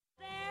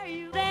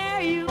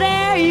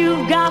There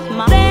you got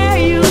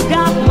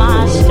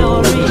my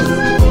story.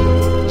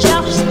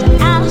 Just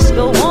ask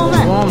a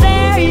woman.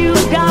 There you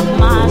got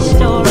my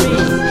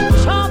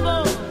story.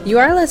 Trouble. You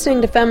are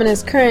listening to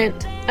Feminist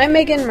Current. I'm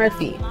Megan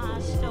Murphy.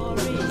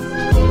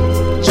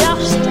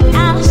 Just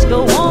ask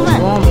a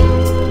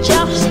woman.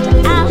 Just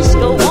ask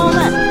a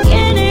woman.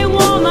 Any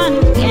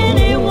woman.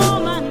 Any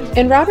woman.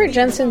 In Robert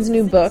Jensen's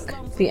new book,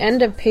 The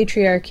End of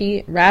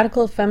Patriarchy,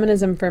 Radical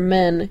Feminism for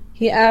Men,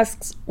 he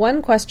asks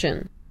one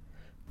question.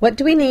 What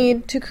do we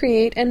need to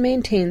create and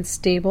maintain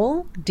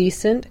stable,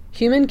 decent,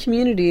 human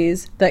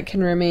communities that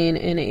can remain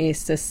in a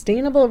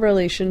sustainable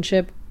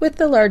relationship with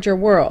the larger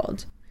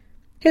world?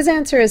 His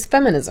answer is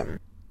feminism.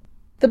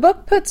 The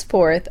book puts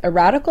forth a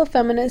radical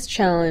feminist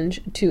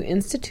challenge to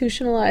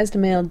institutionalized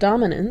male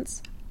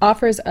dominance,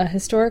 offers a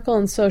historical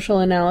and social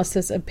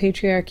analysis of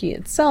patriarchy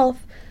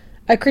itself,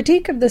 a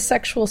critique of the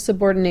sexual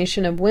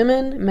subordination of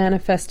women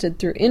manifested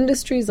through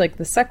industries like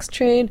the sex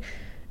trade,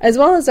 as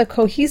well as a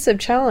cohesive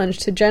challenge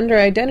to gender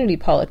identity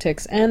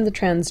politics and the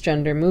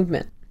transgender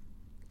movement.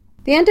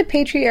 The end of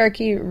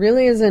patriarchy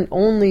really isn't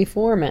only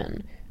for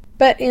men,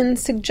 but in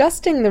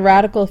suggesting the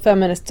radical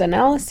feminist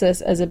analysis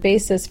as a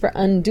basis for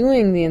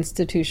undoing the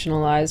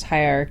institutionalized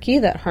hierarchy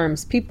that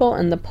harms people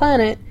and the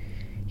planet,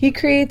 he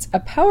creates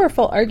a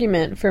powerful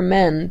argument for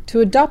men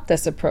to adopt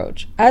this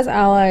approach as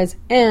allies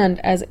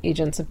and as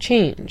agents of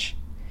change.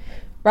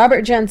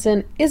 Robert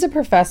Jensen is a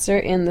professor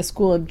in the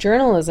School of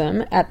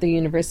Journalism at the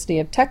University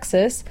of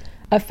Texas,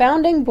 a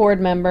founding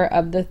board member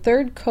of the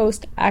Third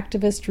Coast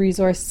Activist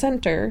Resource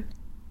Center,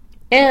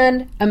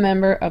 and a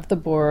member of the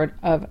board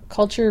of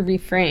Culture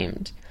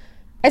Reframed.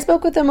 I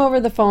spoke with him over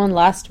the phone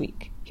last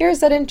week. Here's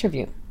that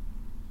interview.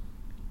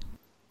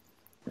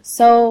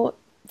 So,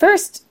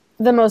 first,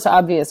 the most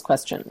obvious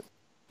question.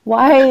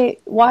 Why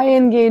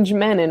engage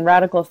men in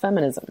radical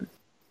feminism?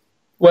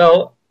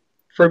 Well,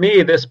 for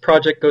me, this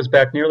project goes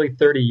back nearly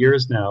 30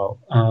 years now.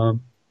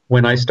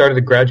 When I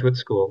started graduate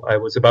school, I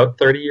was about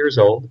 30 years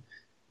old,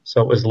 so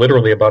it was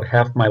literally about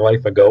half my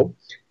life ago.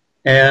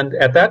 And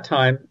at that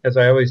time, as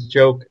I always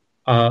joke,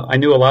 I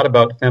knew a lot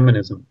about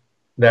feminism.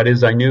 That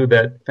is, I knew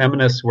that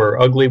feminists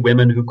were ugly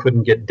women who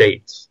couldn't get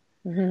dates.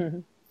 Mm-hmm.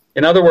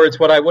 In other words,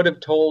 what I would have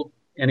told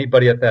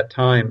anybody at that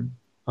time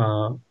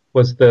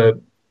was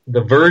the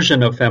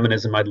version of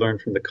feminism I'd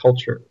learned from the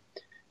culture.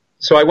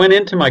 So I went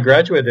into my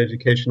graduate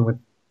education with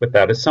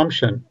that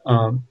assumption.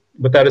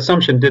 But that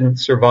assumption didn't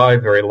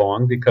survive very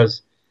long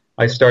because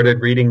I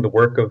started reading the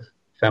work of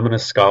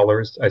feminist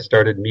scholars. I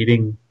started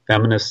meeting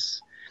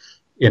feminists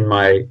in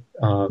my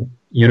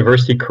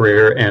university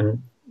career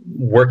and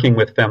working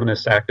with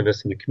feminist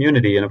activists in the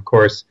community. And of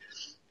course,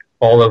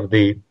 all of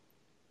the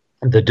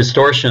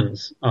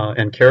distortions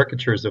and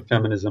caricatures of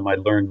feminism I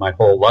learned my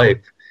whole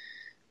life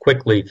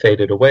quickly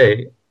faded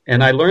away.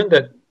 And I learned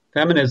that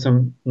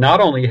feminism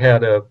not only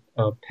had a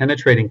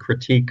penetrating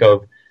critique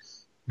of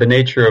the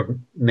nature of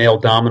male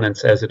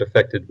dominance as it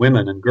affected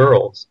women and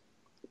girls,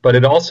 but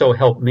it also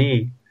helped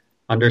me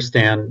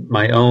understand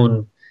my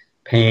own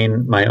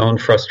pain, my own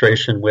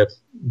frustration with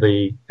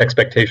the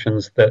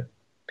expectations that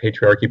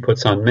patriarchy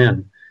puts on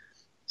men.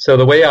 So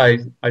the way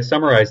I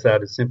summarize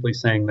that is simply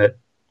saying that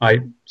I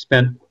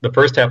spent the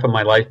first half of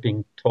my life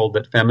being told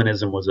that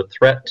feminism was a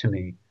threat to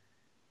me.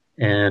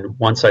 And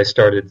once I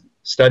started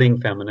studying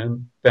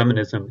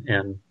feminism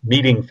and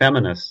meeting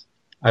feminists,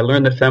 I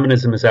learned that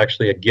feminism is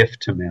actually a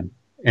gift to men.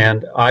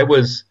 And I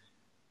was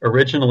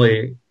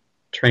originally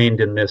trained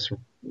in this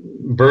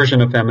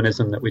version of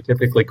feminism that we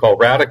typically call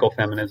radical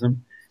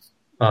feminism.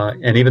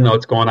 And even though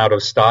it's gone out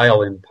of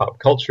style in pop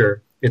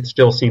culture, it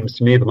still seems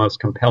to me the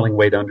most compelling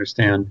way to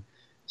understand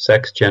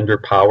sex, gender,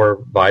 power,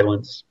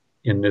 violence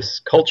in this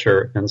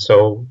culture. And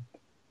so,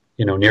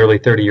 nearly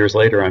 30 years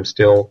later, I'm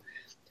still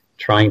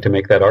trying to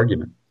make that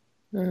argument.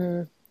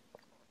 Mm.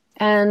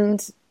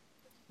 And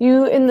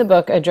you, in the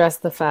book, address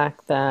the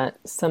fact that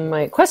some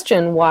might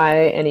question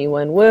why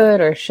anyone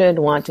would or should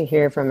want to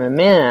hear from a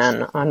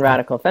man on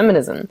radical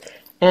feminism.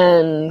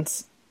 And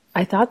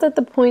I thought that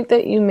the point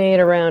that you made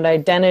around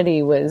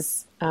identity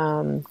was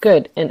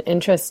good and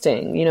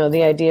interesting.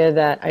 The idea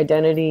that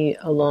identity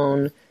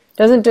alone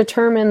doesn't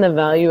determine the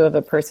value of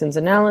a person's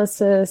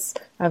analysis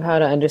of how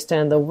to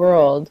understand the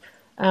world.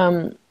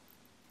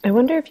 I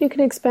wonder if you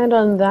could expand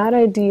on that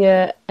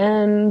idea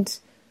and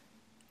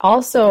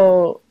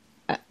also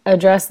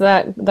address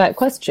that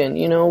question.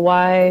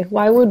 Why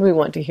would we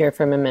want to hear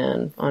from a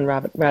man on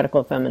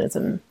radical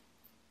feminism?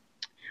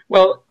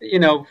 Well,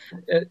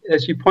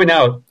 as you point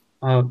out,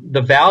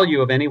 the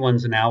value of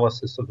anyone's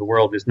analysis of the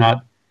world is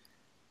not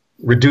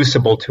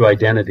reducible to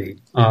identity.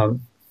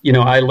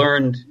 I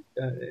learned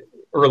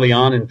early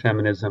on in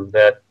feminism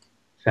that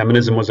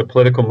feminism was a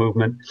political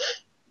movement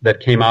that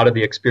came out of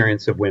the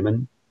experience of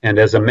women. And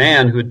as a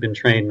man who had been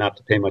trained not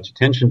to pay much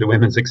attention to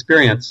women's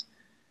experience,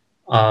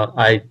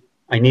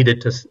 I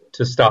needed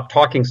to stop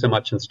talking so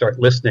much and start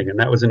listening. And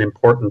that was an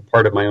important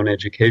part of my own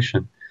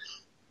education.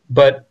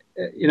 But,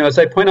 as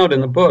I point out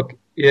in the book,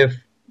 if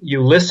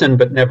you listen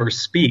but never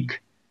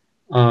speak,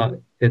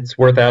 it's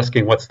worth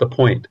asking, what's the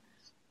point?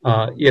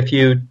 If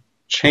you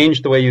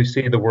change the way you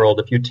see the world,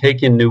 if you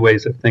take in new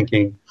ways of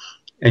thinking,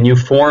 and you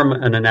form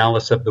an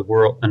analysis of the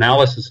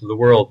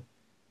world,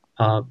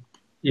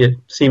 it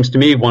seems to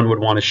me one would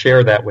want to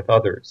share that with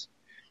others.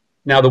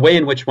 Now, the way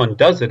in which one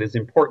does it is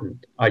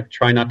important. I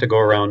try not to go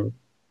around,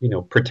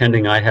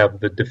 pretending I have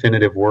the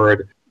definitive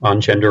word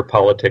on gender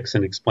politics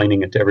and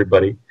explaining it to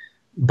everybody.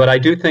 But I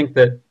do think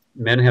that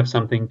men have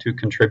something to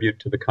contribute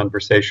to the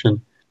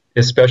conversation,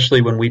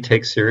 especially when we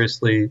take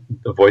seriously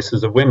the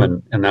voices of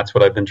women, and that's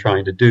what I've been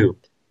trying to do.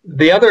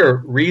 The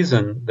other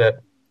reason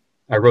that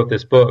I wrote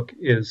this book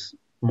is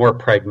more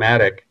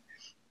pragmatic,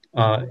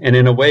 and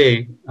in a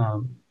way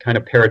kind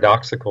of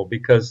paradoxical,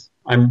 because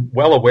I'm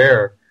well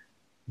aware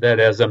that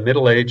as a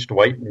middle-aged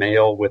white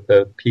male with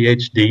a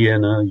PhD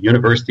in a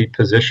university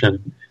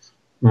position,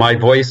 my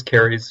voice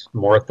carries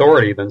more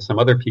authority than some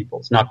other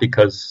people's, not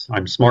because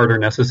I'm smarter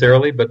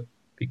necessarily, but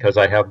because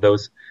I have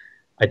those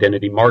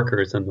identity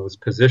markers and those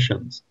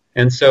positions.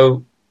 And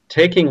so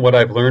taking what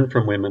I've learned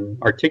from women,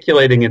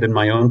 articulating it in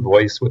my own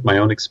voice with my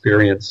own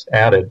experience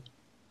added,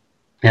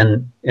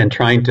 and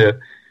trying to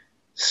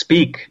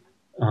speak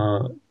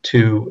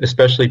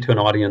especially to an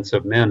audience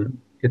of men,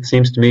 it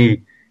seems to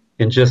me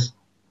in just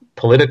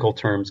political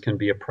terms can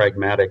be a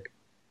pragmatic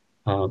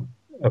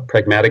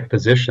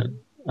position.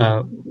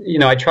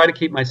 I try to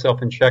keep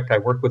myself in check. I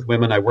work with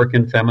women. I work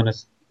in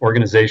feminist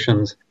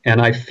organizations,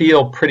 and I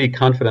feel pretty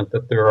confident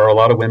that there are a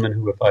lot of women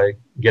who, if I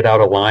get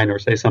out of line or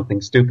say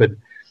something stupid,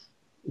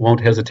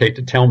 won't hesitate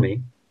to tell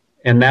me.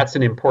 And that's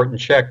an important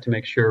check to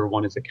make sure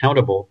one is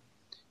accountable.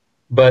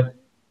 But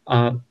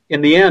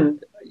in the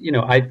end,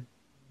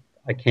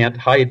 I can't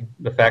hide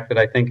the fact that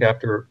I think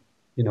after,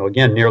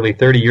 again, nearly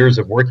 30 years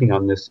of working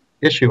on this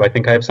issue, I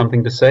think I have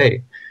something to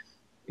say.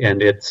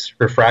 And it's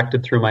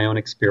refracted through my own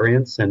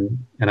experience and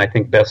I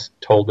think best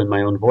told in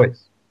my own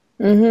voice.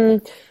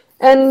 Mm-hmm.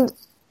 And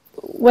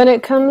when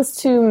it comes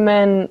to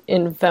men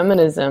in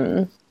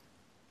feminism,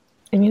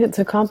 I mean, it's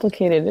a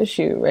complicated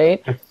issue,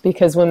 right?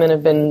 Because women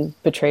have been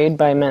betrayed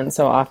by men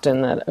so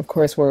often that, of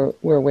course, we're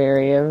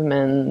wary of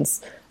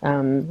men's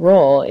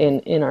role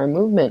in our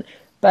movement.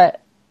 But,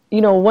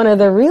 one of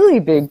the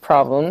really big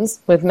problems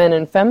with men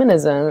in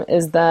feminism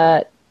is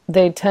that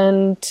they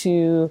tend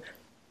to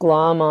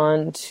glom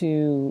on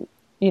to,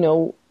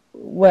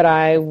 what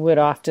I would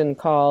often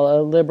call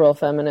a liberal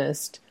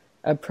feminist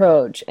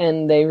approach,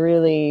 and they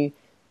really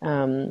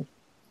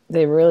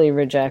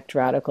reject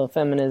radical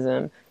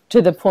feminism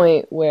to the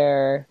point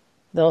where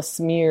they'll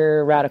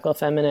smear radical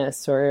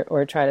feminists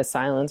or try to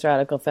silence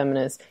radical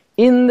feminists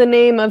in the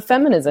name of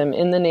feminism,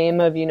 in the name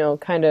of,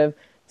 kind of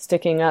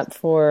sticking up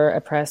for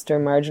oppressed or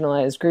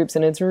marginalized groups.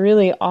 And it's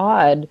really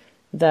odd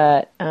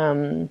that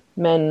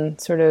men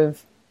sort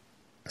of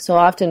so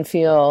often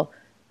feel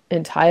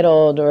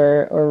entitled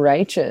or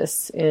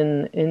righteous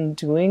in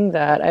doing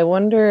that. I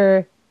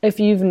wonder if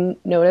you've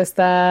noticed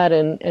that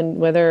and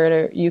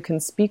whether you can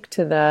speak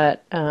to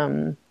that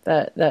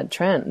that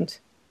trend.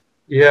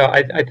 Yeah,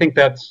 I think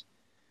that's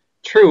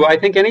true. I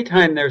think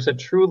anytime there's a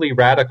truly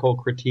radical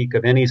critique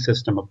of any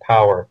system of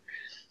power,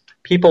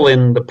 people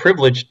in the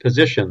privileged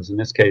positions, in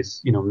this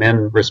case,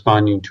 men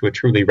responding to a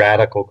truly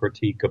radical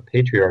critique of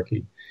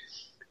patriarchy,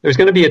 there's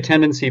going to be a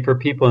tendency for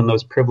people in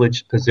those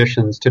privileged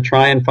positions to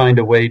try and find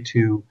a way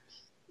to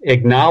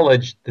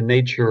acknowledge the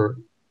nature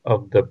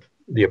of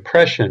the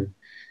oppression,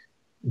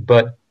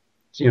 but,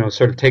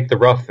 sort of take the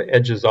rough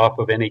edges off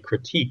of any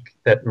critique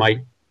that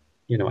might,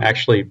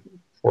 actually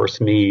force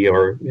me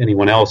or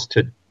anyone else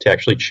to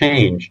actually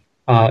change.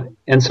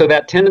 And so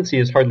that tendency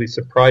is hardly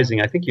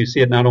surprising. I think you see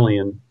it not only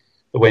in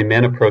the way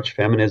men approach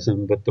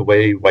feminism, but the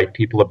way white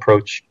people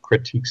approach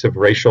critiques of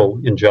racial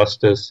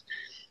injustice,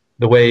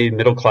 the way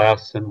middle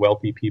class and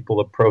wealthy people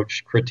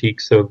approach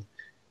critiques of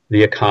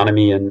the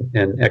economy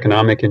and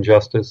economic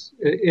injustice.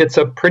 It's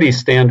a pretty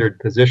standard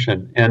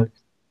position. And,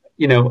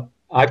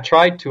 I've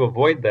tried to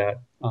avoid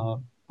that.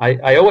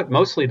 I owe it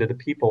mostly to the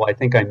people I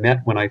think I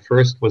met when I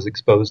first was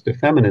exposed to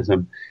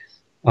feminism.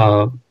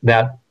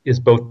 That is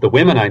both the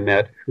women I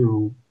met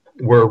who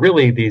were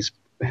really these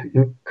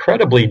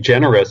incredibly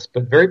generous,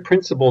 but very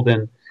principled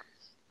and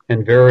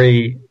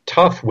very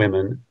tough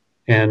women.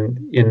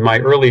 And in my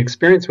early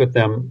experience with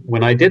them,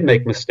 when I did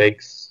make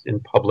mistakes in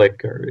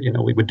public or,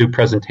 we would do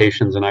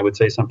presentations and I would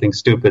say something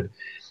stupid,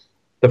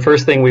 the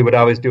first thing we would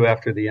always do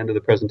after the end of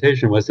the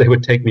presentation was they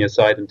would take me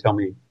aside and tell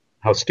me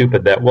how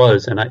stupid that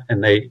was.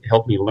 And they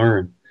helped me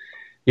learn.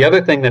 The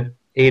other thing that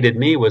aided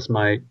me was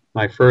my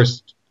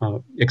first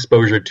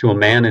exposure to a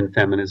man in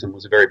feminism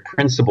was a very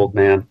principled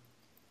man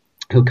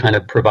who kind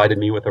of provided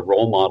me with a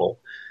role model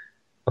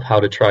of how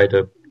to try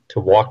to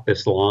walk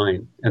this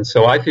line. And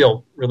so I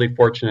feel really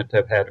fortunate to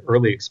have had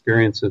early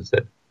experiences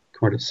that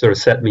sort of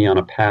set me on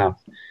a path.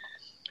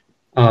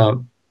 But,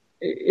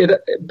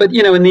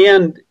 in the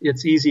end,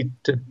 it's easy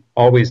to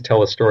always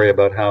tell a story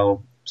about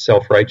how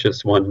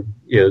self-righteous one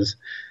is,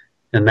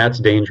 and that's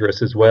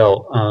dangerous as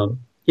well.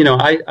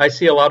 I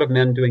see a lot of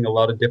men doing a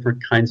lot of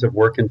different kinds of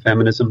work in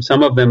feminism.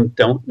 Some of them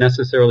don't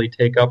necessarily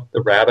take up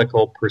the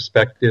radical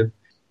perspective,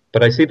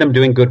 but I see them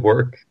doing good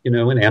work, in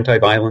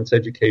anti-violence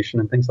education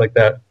and things like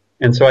that.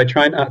 And so I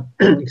try not,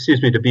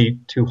 excuse me, to be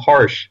too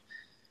harsh.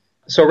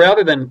 So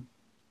rather than,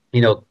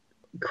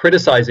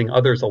 criticizing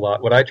others a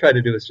lot, what I try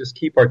to do is just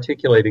keep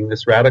articulating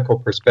this radical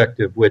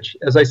perspective, which,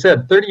 as I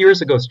said, 30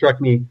 years ago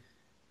struck me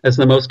as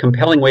the most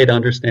compelling way to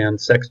understand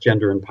sex,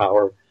 gender, and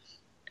power.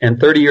 And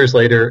 30 years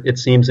later, it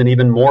seems an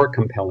even more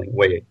compelling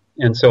way.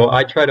 And so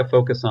I try to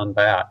focus on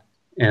that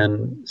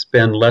and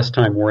spend less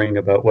time worrying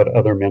about what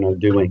other men are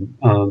doing.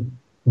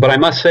 But I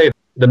must say,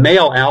 the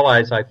male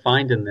allies I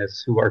find in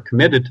this who are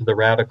committed to the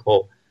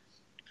radical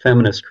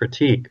feminist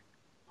critique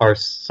are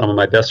some of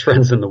my best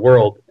friends in the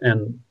world.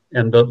 And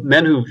the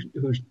men who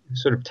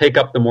sort of take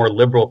up the more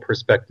liberal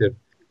perspective,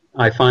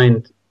 I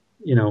find,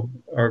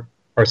 are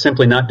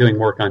simply not doing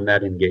work I'm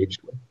that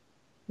engaged with.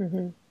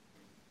 Mm-hmm.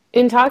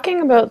 In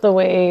talking about the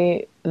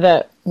way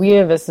that we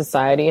as a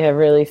society have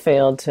really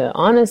failed to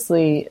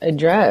honestly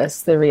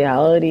address the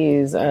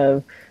realities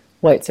of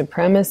white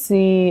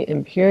supremacy,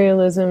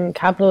 imperialism,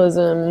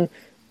 capitalism,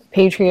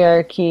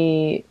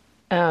 patriarchy,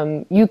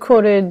 you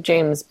quoted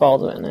James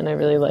Baldwin, and I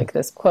really like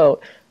this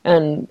quote.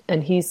 And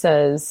he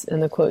says,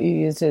 and the quote you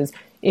used is,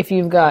 "If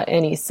you've got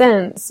any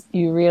sense,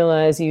 you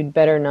realize you'd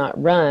better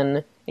not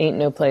run. Ain't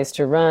no place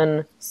to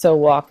run, so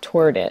walk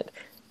toward it.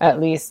 At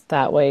least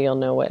that way you'll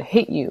know what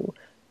hit you."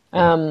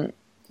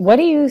 What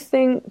do you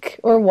think,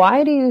 or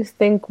why do you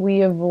think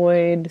we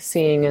avoid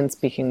seeing and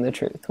speaking the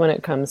truth when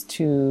it comes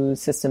to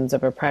systems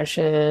of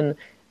oppression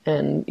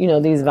and,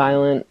 these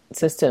violent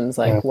systems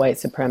like white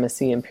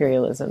supremacy,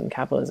 imperialism,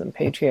 capitalism,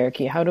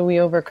 patriarchy? How do we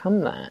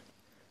overcome that?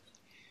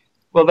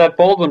 Well, that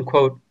Baldwin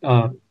quote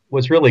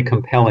was really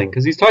compelling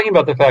because he's talking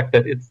about the fact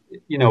that it's,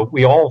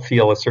 we all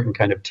feel a certain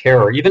kind of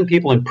terror. Even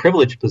people in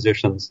privileged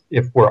positions,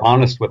 if we're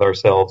honest with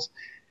ourselves,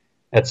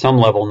 at some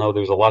level know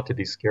there's a lot to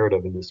be scared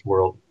of in this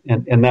world.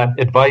 And that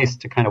advice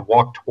to kind of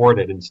walk toward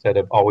it instead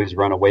of always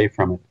run away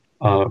from it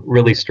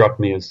really struck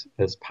me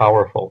as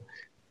powerful.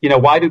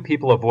 Why do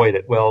people avoid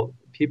it? Well,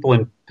 people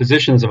in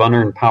positions of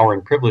unearned power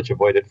and privilege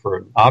avoid it for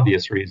an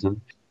obvious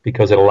reason,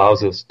 because it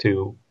allows us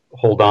to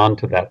hold on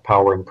to that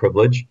power and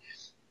privilege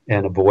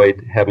and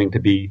avoid having to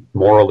be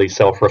morally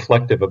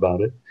self-reflective about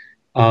it.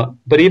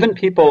 But even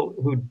people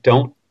who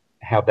don't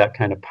have that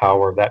kind of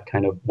power, that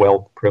kind of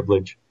wealth,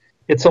 privilege,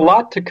 it's a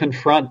lot to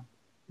confront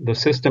the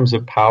systems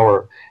of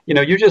power.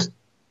 You just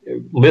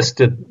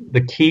listed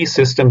the key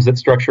systems that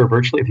structure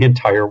virtually the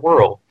entire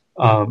world.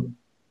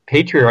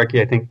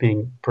 Patriarchy, I think,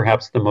 being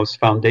perhaps the most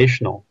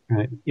foundational,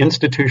 right?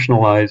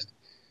 Institutionalized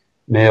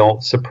male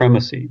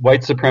supremacy.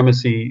 White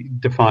supremacy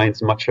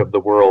defines much of the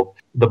world.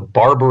 The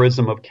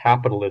barbarism of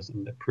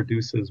capitalism that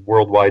produces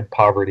worldwide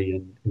poverty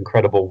and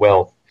incredible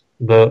wealth.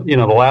 The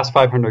last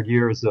 500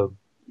 years of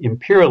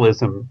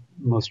imperialism,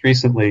 most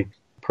recently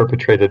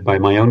perpetrated by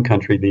my own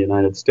country, the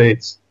United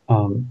States,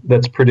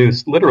 that's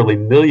produced literally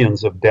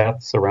millions of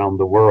deaths around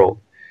the world.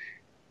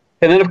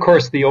 And then, of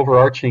course, the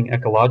overarching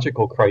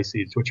ecological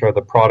crises, which are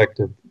the product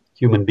of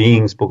human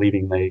beings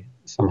believing they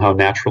somehow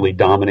naturally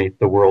dominate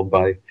the world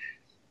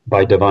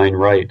by divine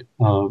right.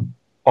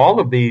 All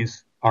of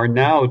these are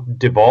now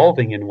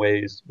devolving in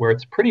ways where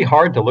it's pretty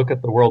hard to look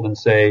at the world and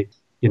say,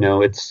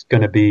 it's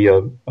going to be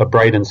a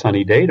bright and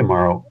sunny day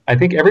tomorrow. I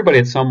think everybody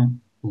at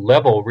some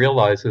level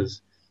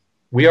realizes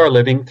we are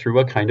living through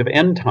a kind of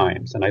end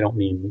times. And I don't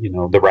mean,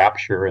 the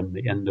rapture and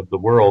the end of the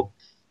world,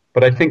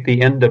 but I think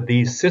the end of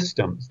these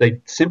systems. They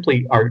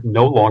simply are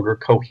no longer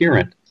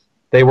coherent.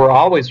 They were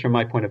always, from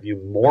my point of view,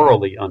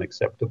 morally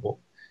unacceptable.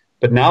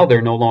 But now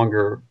they're no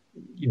longer,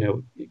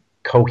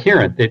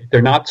 coherent.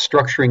 They're not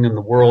structuring in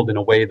the world in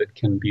a way that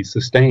can be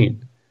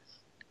sustained.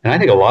 And I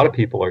think a lot of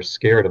people are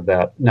scared of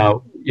that.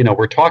 Now,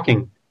 we're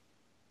talking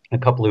a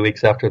couple of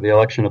weeks after the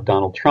election of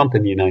Donald Trump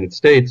in the United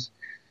States.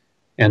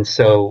 And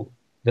so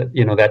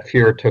that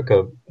fear took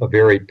a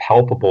very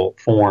palpable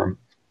form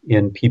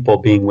in people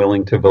being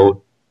willing to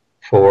vote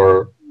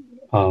for,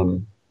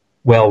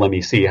 let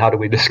me see, how do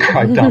we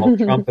describe Donald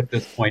Trump at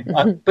this point?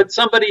 But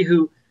somebody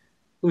who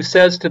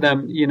says to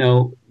them,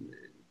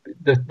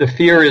 the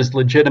fear is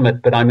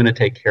legitimate, but I'm going to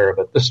take care of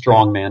it. The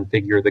strongman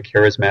figure, the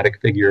charismatic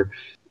figure.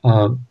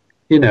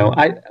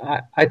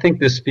 I think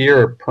this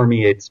fear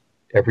permeates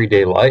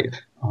everyday life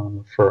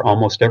for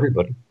almost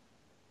everybody.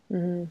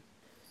 Mm-hmm.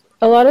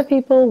 A lot of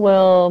people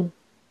will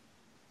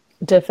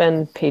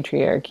defend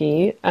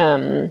patriarchy.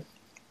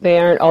 They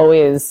aren't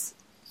always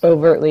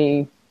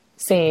overtly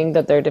saying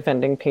that they're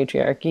defending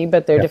patriarchy,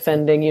 but they're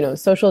defending,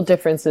 social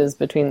differences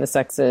between the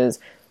sexes,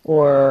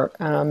 or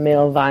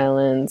male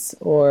violence,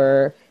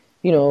 or,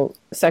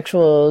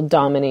 sexual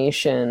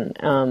domination,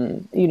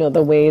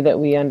 the way that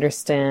we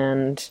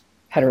understand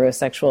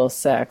heterosexual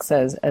sex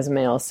as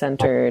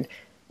male-centered,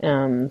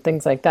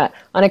 things like that,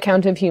 on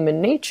account of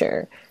human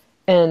nature.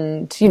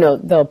 And,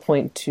 they'll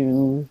point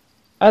to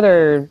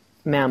other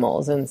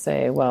mammals and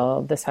say,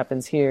 well, this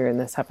happens here and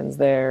this happens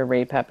there,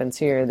 rape happens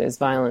here, there's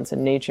violence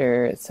in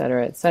nature, et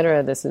cetera, et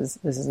cetera. This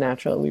is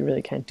natural. We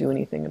really can't do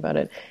anything about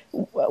it.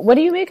 What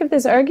do you make of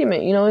this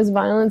argument? Is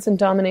violence and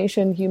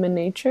domination human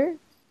nature?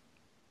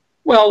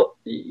 Well,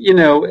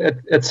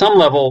 at some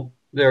level,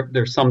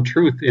 there's some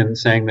truth in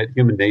saying that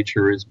human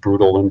nature is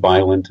brutal and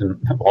violent and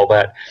all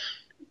that,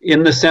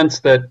 in the sense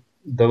that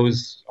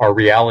those are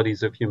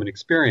realities of human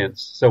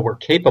experience. So we're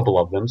capable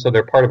of them, so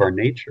they're part of our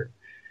nature.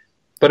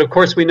 But of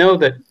course, we know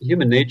that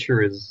human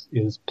nature is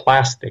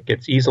plastic.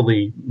 It's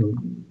easily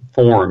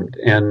formed,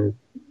 and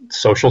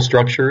social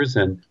structures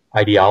and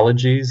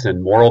ideologies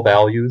and moral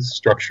values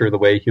structure the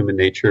way human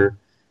nature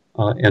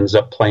ends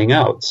up playing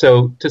out.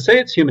 So to say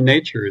it's human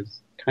nature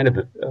is kind of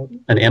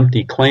an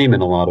empty claim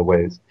in a lot of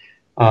ways.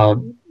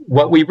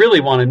 What we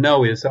really want to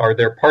know is, are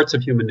there parts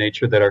of human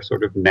nature that are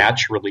sort of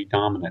naturally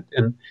dominant?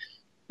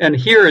 And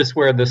here is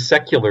where the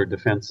secular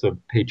defense of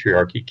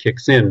patriarchy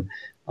kicks in,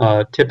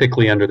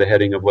 typically under the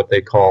heading of what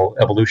they call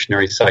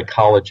evolutionary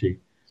psychology.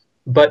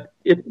 But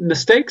it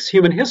mistakes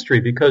human history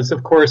because,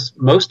 of course,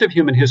 most of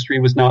human history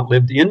was not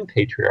lived in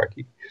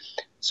patriarchy.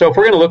 So if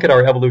we're going to look at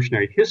our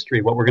evolutionary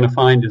history, what we're going to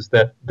find is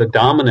that the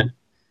dominant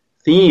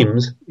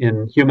themes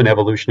in human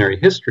evolutionary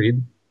history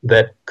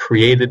that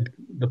created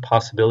the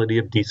possibility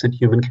of decent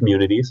human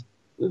communities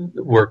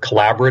were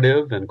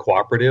collaborative and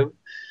cooperative,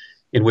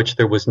 in which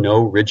there was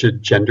no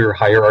rigid gender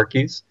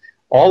hierarchies.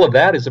 All of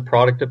that is a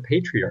product of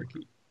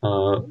patriarchy.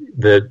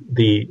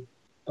 The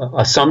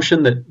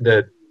assumption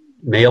that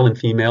male and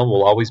female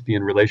will always be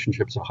in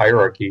relationships of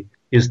hierarchy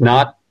is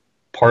not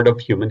part of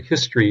human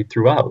history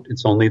throughout.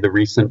 It's only the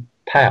recent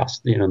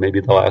past, maybe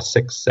the last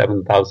 6,000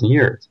 to 7,000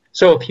 years.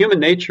 So if human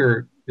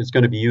nature is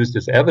going to be used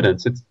as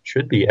evidence, it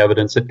should be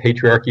evidence that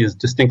patriarchy is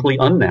distinctly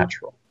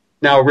unnatural.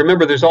 Now,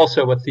 remember, there's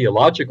also a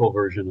theological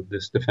version of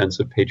this defense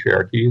of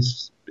patriarchy,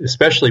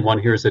 especially one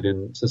hears it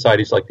in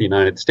societies like the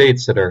United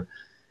States that are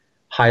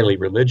highly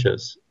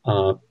religious.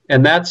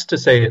 And that's to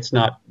say it's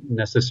not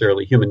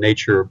necessarily human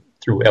nature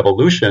through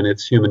evolution,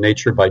 it's human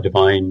nature by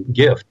divine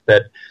gift,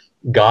 that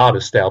God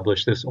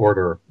established this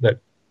order that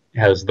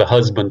has the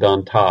husband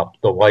on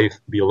top, the wife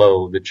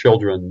below, the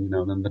children,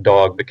 then the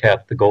dog, the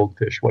cat, the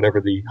goldfish,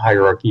 whatever the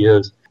hierarchy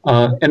is.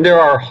 And there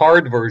are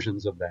hard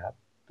versions of that,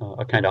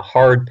 a kind of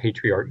hard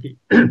patriarchy,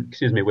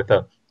 with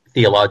a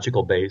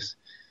theological base.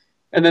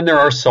 And then there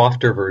are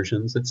softer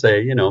versions that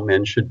say,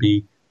 men should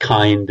be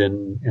kind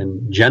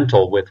and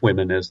gentle with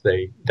women as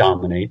they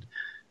dominate.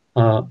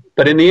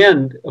 But in the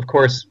end, of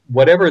course,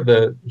 whatever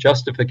the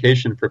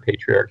justification for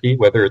patriarchy,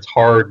 whether it's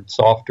hard,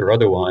 soft, or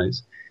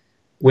otherwise,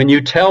 when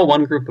you tell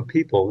one group of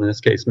people, in this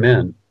case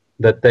men,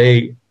 that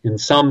they in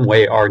some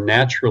way are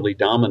naturally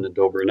dominant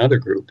over another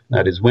group,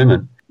 that is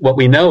women, what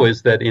we know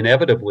is that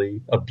inevitably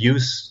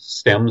abuse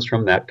stems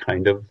from that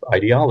kind of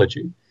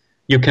ideology.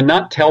 You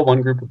cannot tell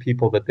one group of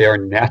people that they are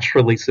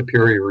naturally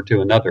superior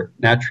to another,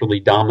 naturally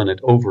dominant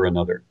over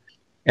another,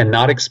 and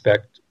not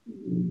expect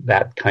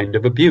that kind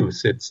of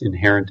abuse. It's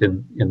inherent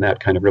in that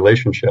kind of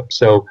relationship.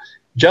 So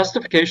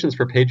justifications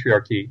for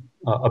patriarchy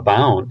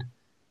abound,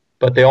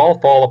 but they all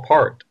fall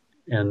apart.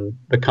 And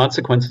the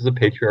consequences of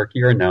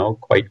patriarchy are now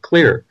quite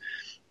clear.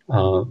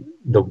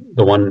 The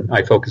one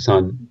I focus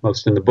on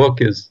most in the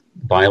book is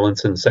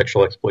violence and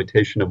sexual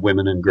exploitation of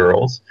women and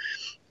girls.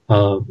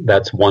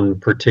 That's one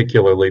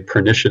particularly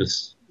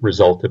pernicious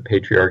result of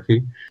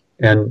patriarchy.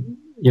 And,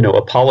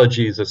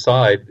 apologies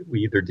aside,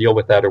 we either deal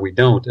with that or we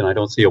don't. And I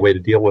don't see a way to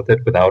deal with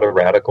it without a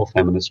radical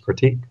feminist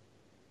critique.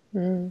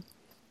 Mm.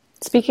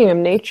 Speaking of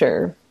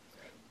nature,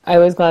 I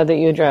was glad that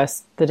you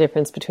addressed the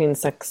difference between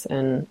sex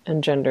and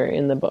gender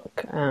in the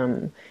book.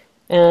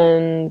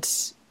 And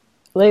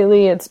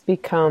lately it's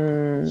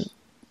become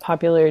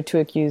popular to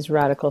accuse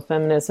radical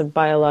feminists of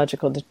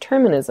biological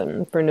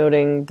determinism for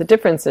noting the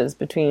differences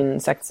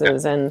between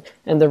sexes and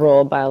the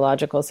role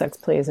biological sex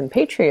plays in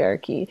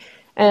patriarchy.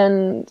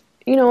 And,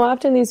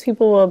 often these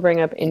people will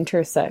bring up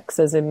intersex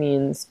as a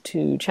means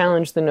to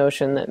challenge the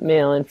notion that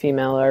male and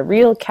female are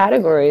real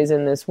categories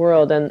in this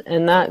world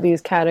and that these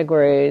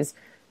categories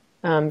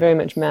very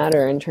much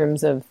matter in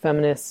terms of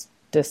feminist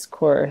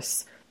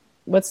discourse.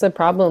 What's the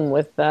problem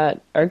with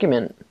that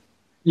argument?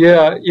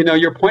 Yeah,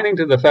 you're pointing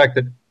to the fact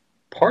that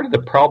part of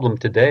the problem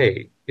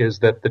today is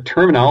that the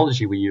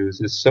terminology we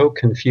use is so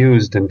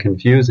confused and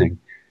confusing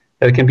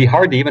that it can be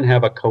hard to even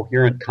have a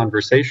coherent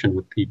conversation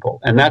with people.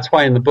 And that's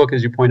why in the book,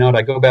 as you point out,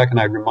 I go back and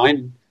I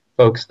remind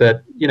folks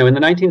that, in the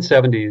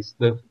 1970s,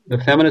 the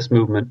feminist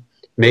movement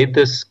made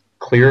this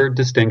clear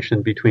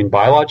distinction between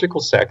biological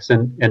sex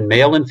and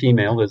male and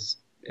female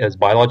as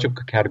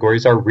biological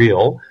categories are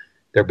real.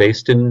 They're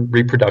based in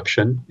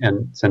reproduction.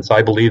 And since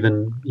I believe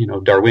in,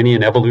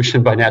 Darwinian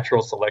evolution by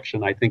natural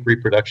selection, I think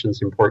reproduction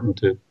is important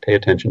to pay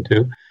attention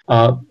to.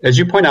 As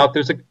you point out,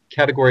 there's a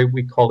category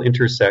we call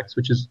intersex,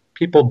 which is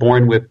people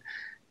born with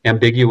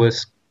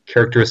ambiguous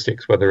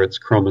characteristics, whether it's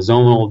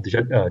chromosomal,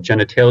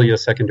 genitalia,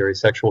 secondary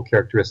sexual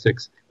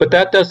characteristics. But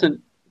that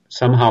doesn't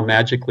somehow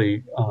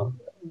magically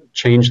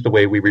change the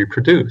way we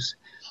reproduce.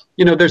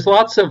 There's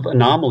lots of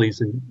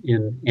anomalies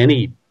in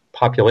any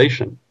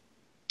population.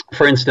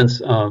 For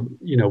instance,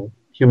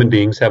 human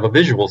beings have a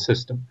visual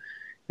system,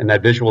 and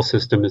that visual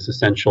system is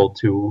essential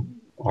to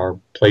our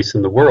place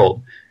in the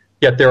world.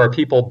 Yet there are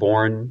people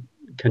born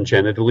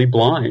congenitally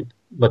blind.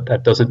 but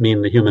that doesn't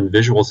mean the human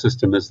visual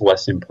system is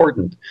less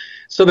important.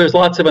 So there's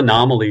lots of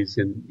anomalies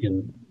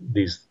in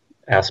these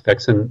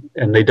aspects, and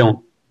they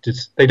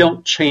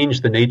don't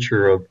change the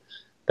nature of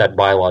that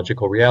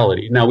biological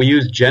reality. Now, we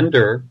use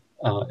gender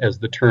as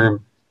the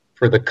term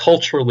for the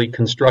culturally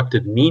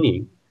constructed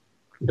meaning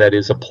that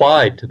is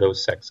applied to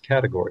those sex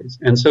categories.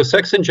 And so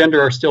sex and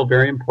gender are still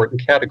very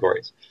important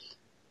categories.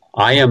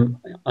 I am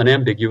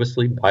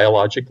unambiguously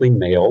biologically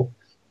male.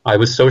 I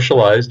was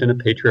socialized in a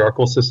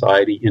patriarchal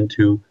society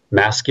into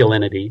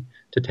masculinity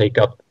to take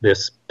up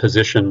this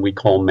position we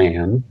call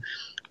man.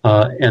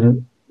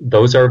 And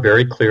those are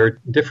very clear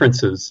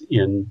differences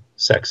in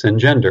sex and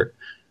gender.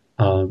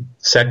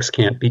 Sex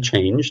can't be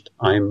changed.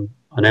 I'm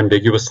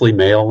unambiguously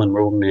male and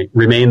will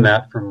remain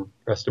that for the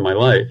rest of my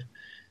life.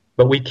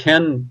 But we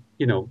can,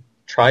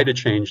 try to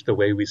change the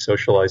way we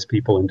socialize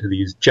people into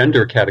these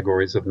gender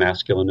categories of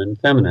masculine and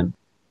feminine.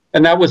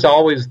 And that was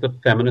always the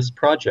feminist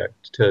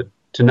project,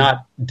 to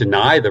not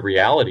deny the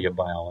reality of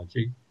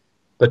biology,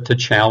 but to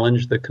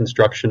challenge the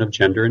construction of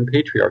gender and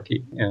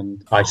patriarchy.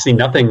 And I see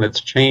nothing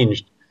that's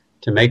changed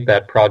to make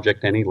that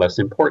project any less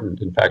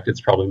important. In fact,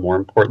 it's probably more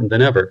important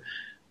than ever.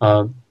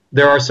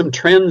 There are some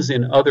trends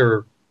in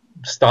other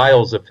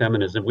styles of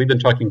feminism. We've been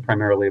talking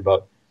primarily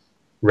about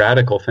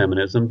radical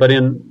feminism, but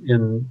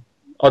in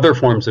other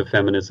forms of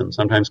feminism,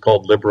 sometimes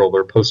called liberal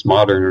or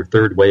postmodern or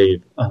third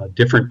wave,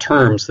 different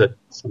terms that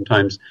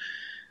sometimes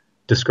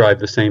describe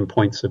the same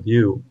points of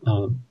view.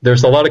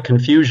 There's a lot of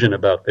confusion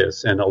about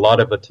this and a lot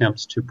of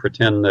attempts to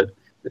pretend that,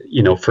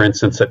 for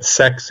instance, that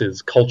sex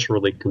is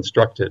culturally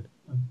constructed,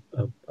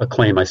 a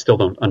claim I still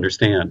don't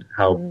understand,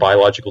 how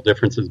biological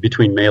differences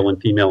between male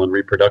and female in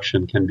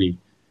reproduction can be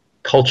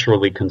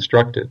culturally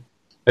constructed.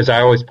 As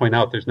I always point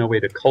out, there's no way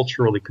to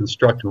culturally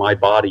construct my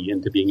body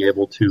into being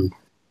able to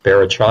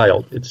bear a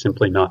child. It's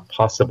simply not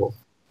possible.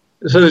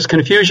 So there's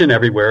confusion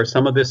everywhere.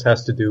 Some of this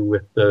has to do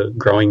with the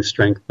growing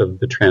strength of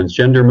the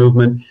transgender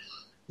movement.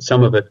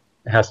 Some of it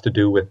has to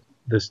do with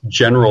this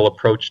general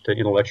approach to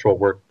intellectual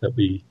work that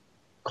we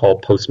call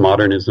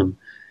postmodernism,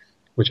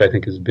 which I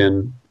think has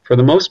been, for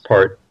the most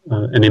part,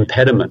 an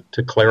impediment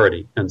to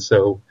clarity. And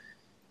so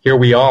here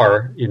we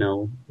are,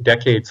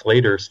 decades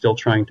later, still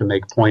trying to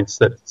make points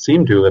that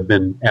seem to have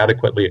been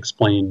adequately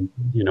explained,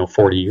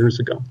 40 years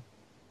ago.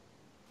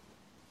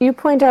 You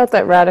point out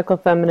that radical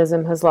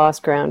feminism has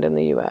lost ground in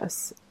the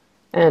U.S.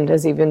 and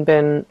has even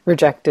been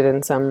rejected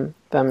in some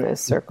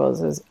feminist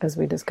circles, as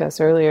we discussed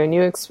earlier. And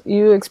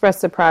you express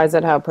surprise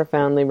at how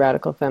profoundly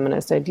radical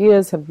feminist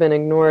ideas have been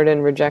ignored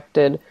and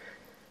rejected,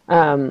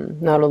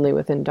 not only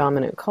within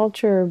dominant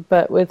culture,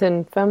 but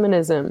within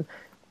feminism.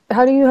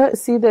 How do you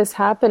see this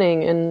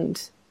happening,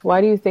 and why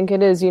do you think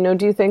it is?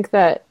 Do you think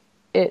that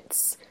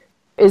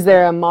is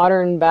there a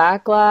modern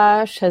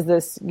backlash? Has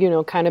this,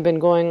 kind of been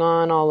going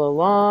on all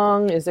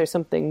along? Is there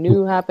something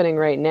new happening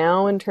right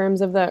now in terms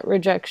of that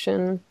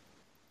rejection?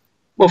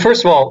 Well,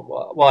 first of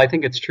all, while I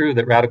think it's true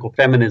that radical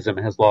feminism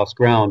has lost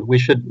ground, we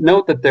should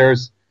note that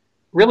there's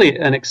really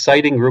an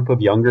exciting group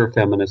of younger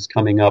feminists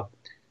coming up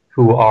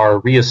who are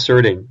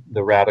reasserting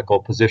the radical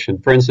position.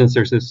 For instance,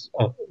 there's this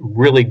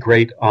really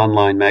great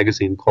online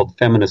magazine called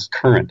Feminist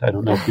Current. I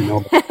don't know if you know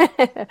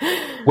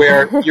that,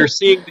 where you're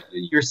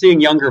seeing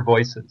younger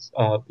voices,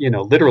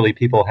 literally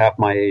people half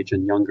my age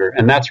and younger,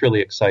 and that's really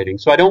exciting.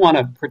 So I don't want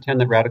to pretend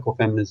that radical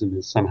feminism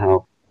is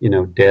somehow,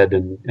 dead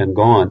and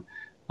gone.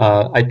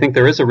 I think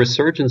there is a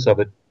resurgence of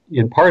it,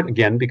 in part,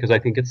 again, because I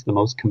think it's the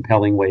most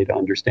compelling way to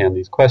understand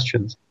these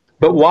questions.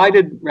 But why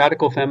did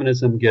radical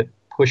feminism get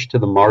pushed to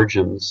the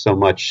margins so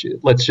much,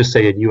 let's just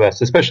say in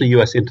U.S., especially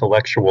U.S.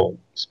 intellectual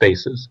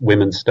spaces,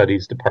 women's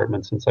studies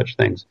departments and such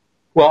things?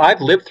 Well,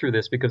 I've lived through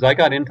this because I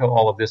got into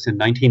all of this in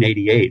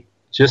 1988,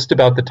 just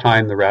about the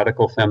time the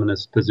radical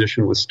feminist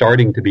position was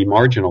starting to be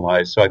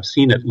marginalized. So I've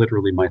seen it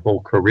literally my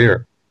whole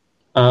career.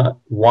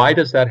 Why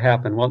does that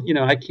happen? Well,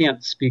 I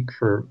can't speak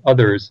for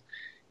others,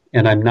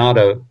 and I'm not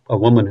a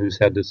woman who's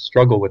had to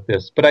struggle with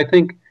this. But I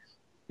think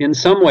in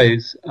some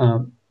ways,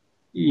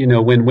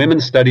 when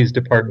women's studies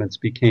departments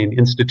became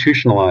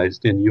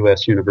institutionalized in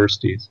U.S.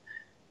 universities,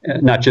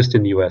 not just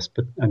in the U.S.,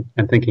 but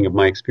I'm thinking of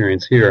my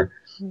experience here,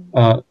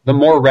 the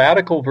more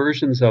radical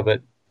versions of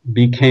it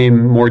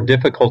became more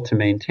difficult to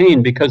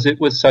maintain because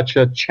it was such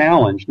a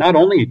challenge, not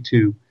only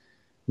to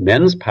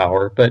men's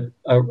power, but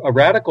a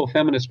radical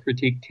feminist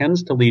critique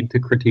tends to lead to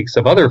critiques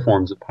of other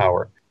forms of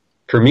power.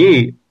 For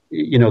me,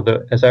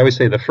 as I always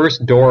say, the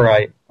first door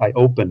I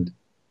opened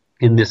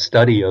in this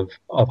study of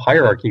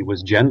hierarchy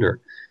was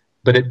gender.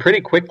 But it pretty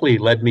quickly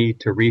led me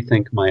to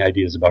rethink my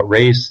ideas about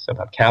race,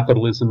 about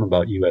capitalism,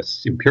 about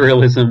U.S.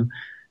 imperialism,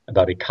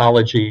 about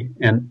ecology.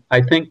 And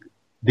I think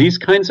these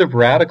kinds of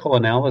radical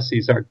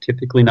analyses are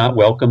typically not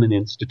welcome in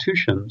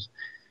institutions.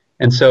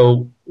 And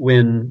so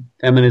when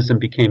feminism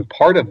became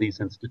part of these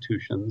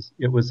institutions,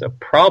 it was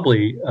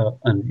probably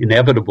an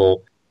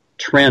inevitable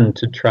trend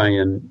to try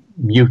and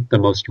mute the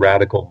most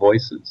radical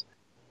voices.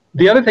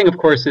 The other thing, of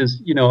course,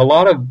 is, a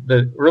lot of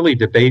the early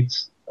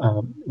debates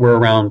were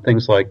around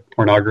things like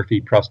pornography,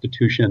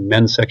 prostitution,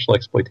 men's sexual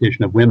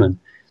exploitation of women.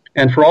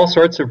 And for all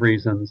sorts of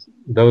reasons,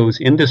 those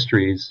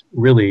industries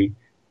really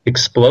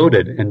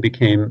exploded and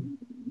became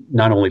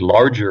not only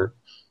larger,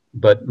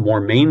 but more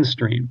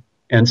mainstream.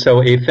 And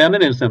so a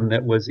feminism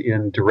that was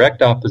in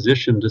direct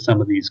opposition to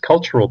some of these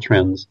cultural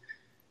trends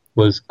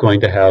was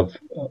going to have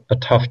a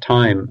tough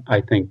time,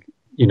 I think,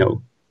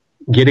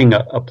 getting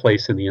a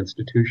place in the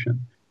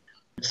institution.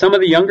 Some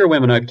of the younger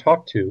women I've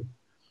talked to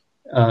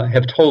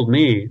have told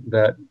me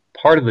that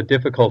part of the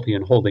difficulty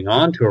in holding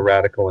on to a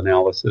radical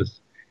analysis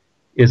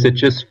is it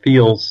just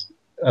feels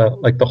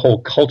like the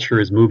whole culture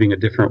is moving a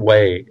different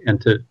way.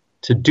 And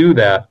to do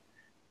that,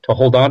 to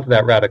hold on to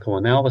that radical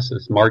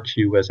analysis, marks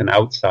you as an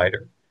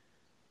outsider.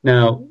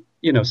 Now,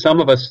 some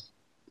of us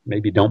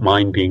maybe don't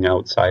mind being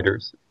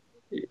outsiders.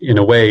 In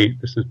a way,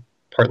 this is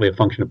partly a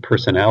function of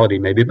personality,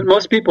 maybe, but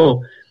most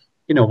people,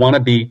 want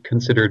to be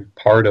considered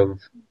part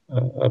of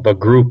a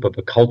group, of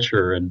a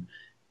culture, and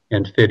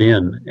fit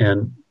in.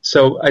 And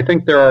so I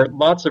think there are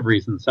lots of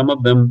reasons. Some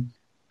of them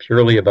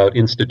purely about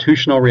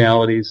institutional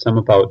realities, some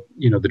about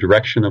the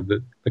direction of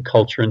the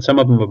culture, and some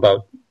of them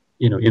about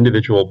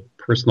individual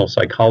personal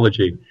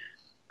psychology.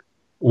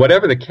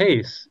 Whatever the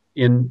case,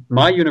 in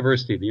my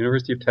university, the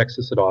University of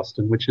Texas at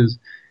Austin, which is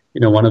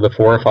one of the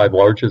 4 or 5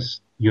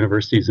 largest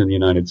universities in the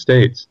United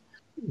States,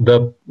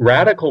 the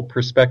radical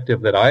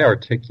perspective that I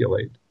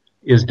articulate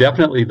is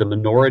definitely the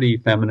minority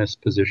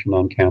feminist position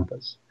on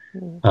campus.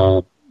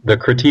 The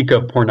critique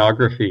of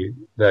pornography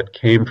that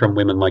came from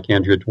women like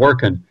Andrea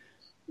Dworkin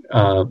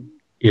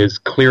is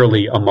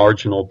clearly a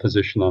marginal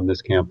position on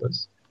this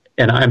campus.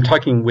 And I'm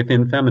talking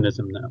within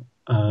feminism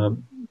now.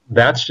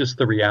 That's just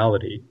the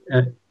reality.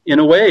 In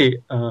a way,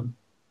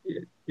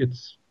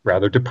 it's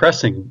rather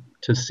depressing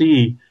to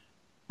see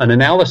an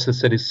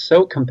analysis that is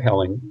so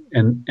compelling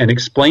and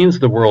explains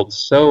the world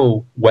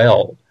so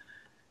well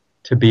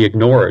to be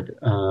ignored.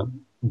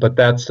 But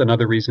that's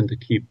another reason to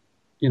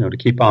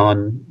keep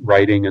on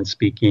writing and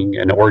speaking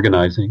and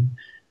organizing.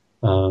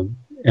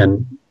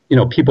 And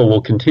people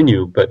will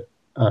continue, but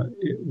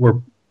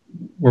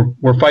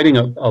we're fighting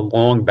a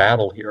long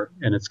battle here,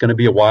 and it's going to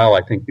be a while,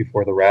 I think,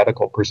 before the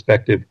radical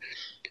perspective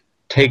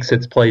takes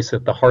its place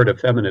at the heart of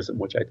feminism,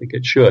 which I think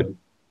it should,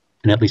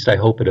 and at least I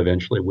hope it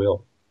eventually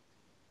will.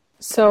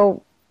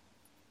 So,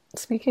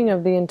 speaking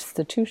of the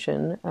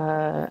institution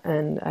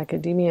and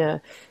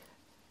academia,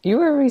 you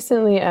were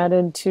recently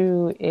added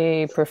to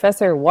a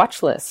professor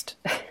watch list,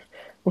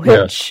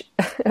 which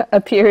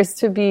appears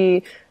to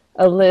be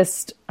a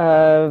list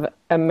of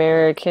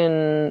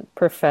American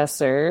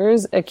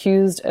professors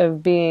accused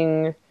of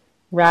being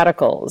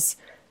radicals.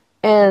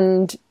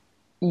 And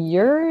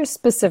you're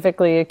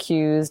specifically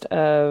accused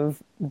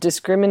of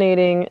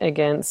discriminating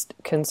against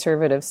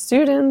conservative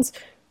students,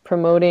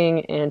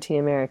 promoting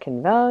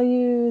anti-American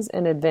values,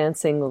 and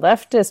advancing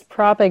leftist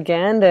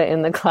propaganda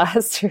in the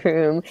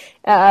classroom.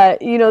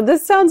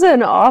 This sounds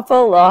an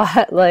awful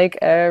lot like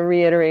a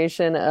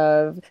reiteration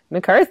of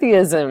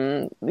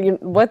McCarthyism.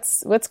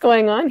 What's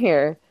going on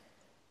here?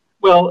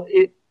 Well,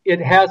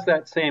 it has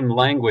that same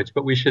language,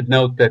 but we should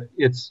note that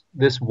it's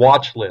this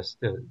watch list.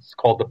 It's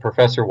called the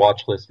Professor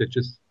Watch List. It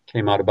just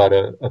came out about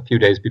a few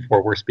days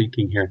before we're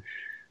speaking here.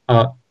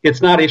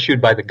 It's not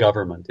issued by the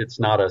government. It's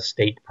not a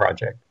state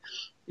project.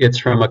 It's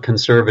from a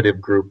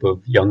conservative group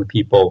of young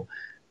people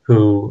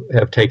who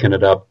have taken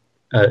it up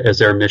as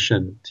their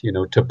mission,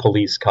 to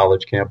police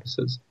college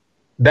campuses.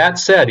 That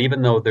said,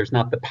 even though there's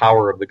not the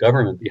power of the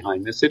government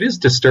behind this, it is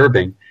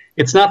disturbing.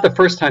 It's not the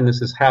first time this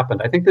has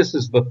happened. I think this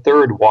is the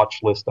third watch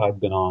list I've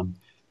been on.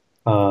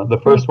 The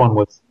first one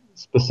was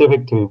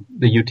specific to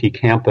the UT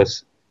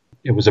campus.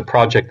 It was a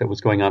project that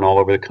was going on all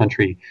over the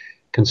country.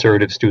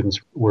 Conservative students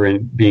were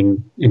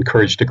being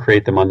encouraged to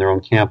create them on their own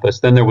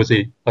campus. Then there was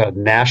a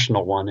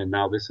national one, and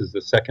now this is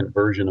the second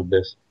version of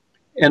this.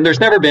 And there's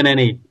never been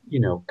any,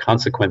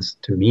 consequence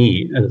to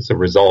me as a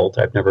result.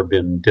 I've never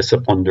been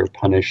disciplined or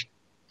punished.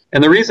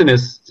 And the reason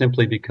is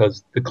simply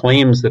because the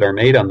claims that are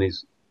made on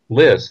these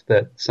lists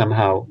that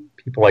somehow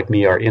people like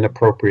me are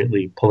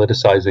inappropriately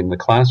politicizing the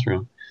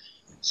classroom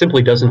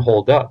simply doesn't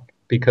hold up.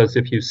 Because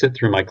if you sit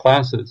through my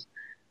classes,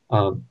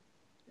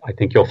 I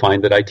think you'll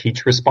find that I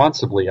teach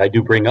responsibly. I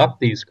do bring up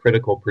these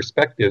critical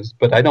perspectives,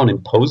 but I don't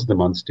impose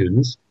them on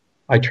students.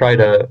 I try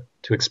to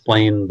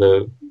explain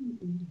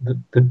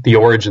the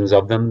origins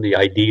of them, the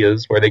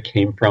ideas, where they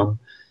came from.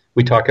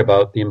 We talk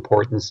about the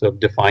importance of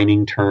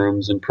defining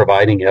terms and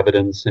providing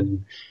evidence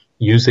and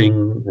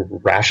using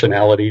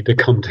rationality to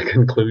come to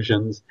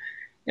conclusions.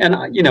 And,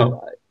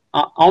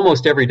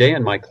 almost every day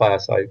in my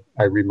class,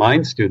 I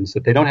remind students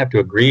that they don't have to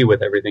agree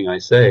with everything I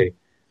say,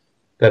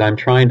 that I'm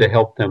trying to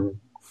help them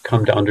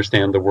come to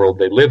understand the world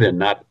they live in,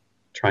 not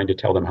trying to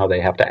tell them how they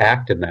have to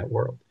act in that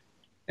world.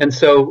 And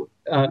so,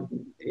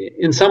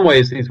 in some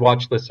ways, these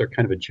watch lists are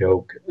kind of a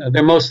joke.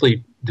 They're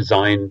mostly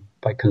designed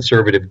by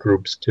conservative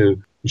groups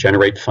to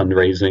generate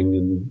fundraising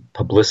and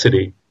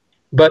publicity.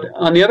 But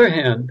on the other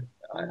hand,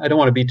 I don't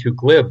want to be too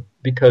glib,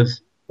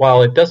 because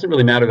while it doesn't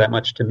really matter that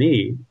much to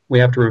me, we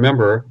have to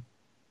remember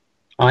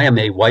I am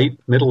a white,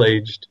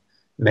 middle-aged,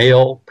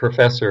 male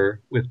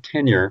professor with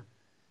tenure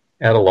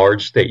at a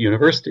large state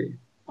university.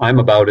 I'm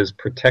about as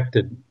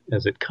protected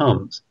as it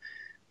comes.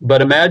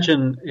 But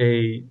imagine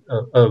a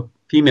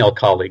female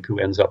colleague who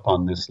ends up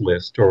on this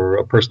list, or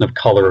a person of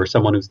color, or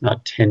someone who's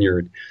not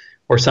tenured,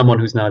 or someone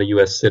who's not a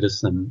U.S.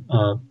 citizen.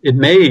 It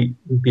may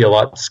be a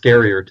lot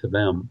scarier to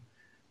them.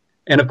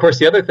 And of course,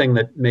 the other thing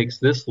that makes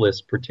this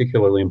list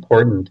particularly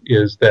important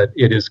is that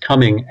it is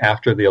coming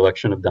after the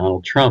election of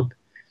Donald Trump.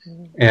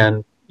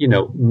 And,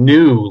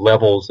 new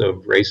levels of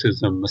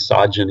racism,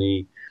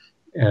 misogyny,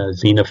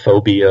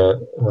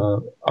 xenophobia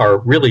are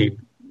really,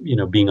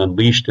 being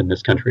unleashed in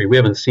this country. We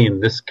haven't seen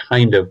this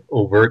kind of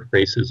overt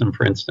racism,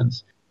 for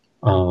instance,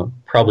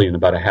 probably in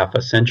about a half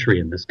a century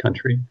in this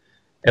country,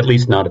 at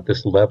least not at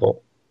this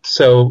level.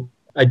 So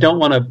I don't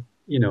want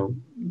to,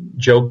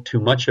 joke too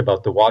much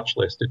about the watch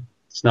list.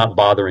 It's not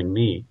bothering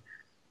me.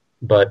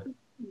 But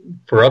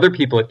for other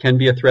people, it can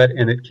be a threat,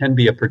 and it can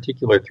be a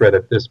particular threat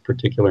at this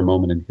particular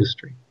moment in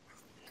history.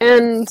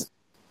 And,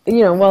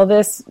 while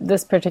this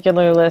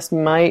particular list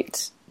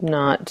might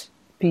not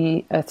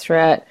be a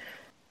threat,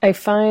 I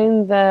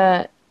find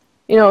that,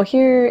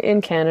 here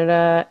in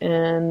Canada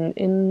and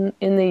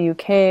in the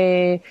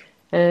UK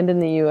and in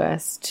the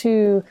US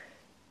too,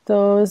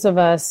 those of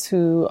us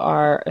who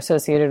are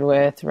associated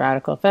with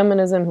radical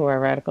feminism, who are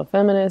radical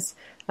feminists,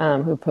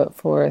 who put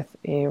forth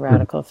a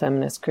radical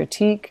feminist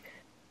critique,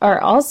 are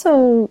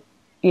also,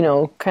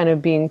 kind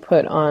of being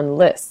put on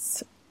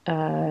lists.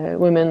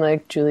 Women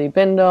like Julie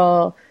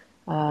Bindel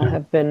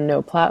have been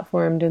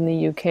no-platformed in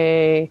the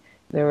UK.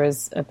 There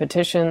was a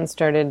petition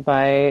started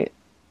by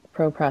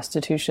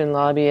pro-prostitution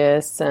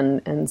lobbyists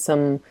and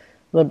some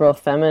liberal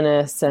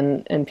feminists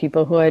and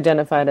people who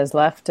identified as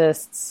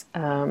leftists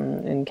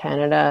in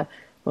Canada,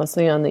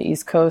 mostly on the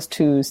East Coast,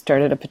 who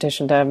started a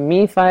petition to have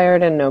me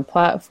fired and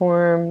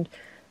no-platformed.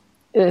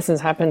 This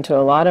has happened to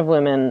a lot of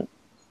women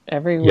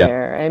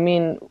everywhere. Yeah. I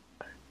mean,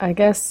 I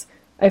guess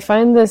I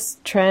find this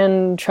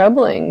trend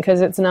troubling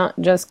because it's not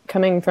just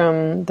coming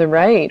from the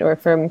right or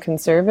from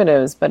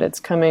conservatives, but it's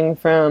coming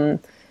from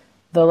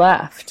the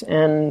left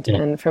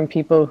and from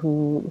people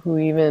who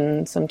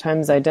even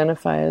sometimes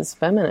identify as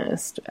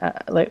feminist.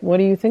 What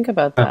do you think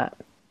about that?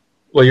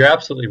 Well, you're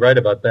absolutely right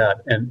about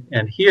that.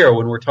 And here,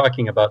 when we're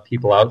talking about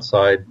people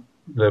outside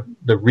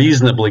the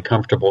reasonably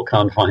comfortable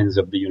confines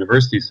of the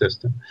university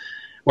system,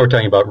 we're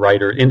talking about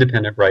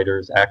independent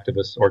writers,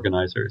 activists,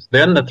 organizers,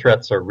 then the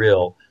threats are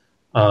real,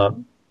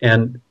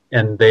 and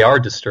they are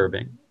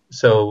disturbing.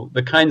 So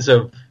the kinds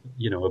of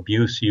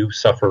abuse you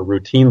suffer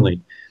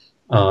routinely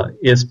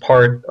is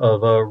part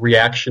of a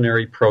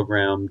reactionary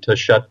program to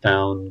shut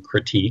down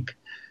critique.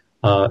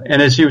 And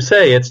as you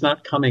say, it's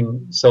not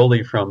coming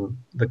solely from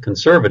the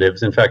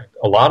conservatives. In fact,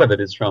 a lot of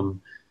it is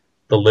from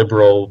the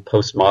liberal,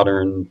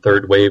 postmodern,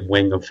 third wave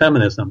wing of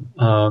feminism.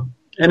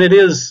 And it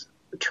is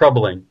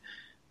troubling.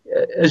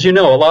 As you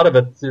know, a lot of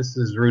this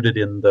is rooted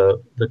in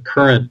the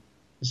current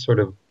sort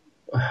of,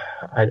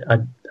 I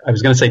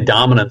was going to say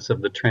dominance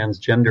of the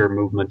transgender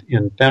movement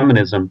in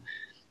feminism.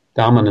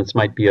 Dominance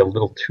might be a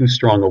little too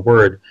strong a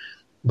word,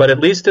 but at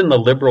least in the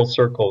liberal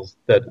circles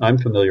that I'm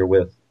familiar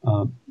with,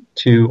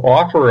 to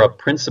offer a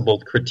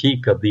principled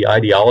critique of the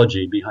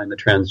ideology behind the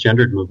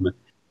transgendered movement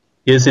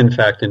is in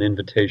fact an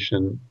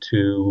invitation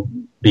to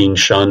being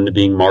shunned,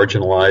 being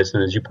marginalized,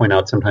 and as you point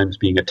out, sometimes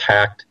being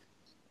attacked,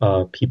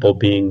 people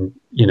being,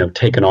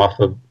 taken off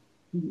of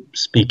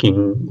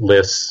speaking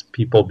lists,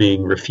 people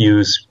being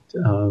refused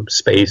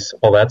space,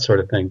 all that sort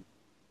of thing.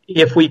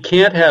 If we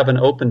can't have an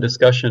open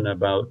discussion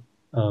about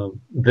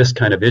this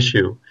kind of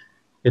issue,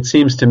 it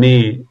seems to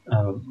me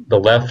the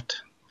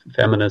left,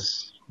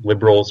 feminists,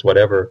 liberals,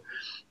 whatever,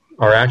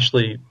 are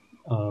actually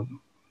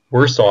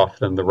worse off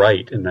than the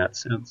right in that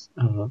sense,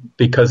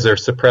 because they're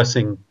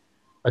suppressing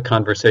a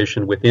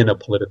conversation within a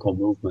political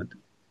movement.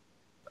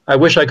 I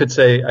wish I could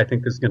say I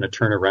think this is going to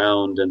turn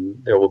around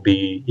and there will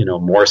be,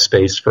 more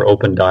space for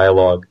open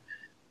dialogue,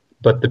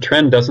 but the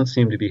trend doesn't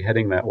seem to be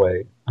heading that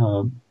way.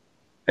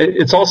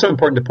 It's also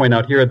important to point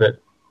out here that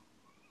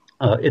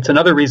it's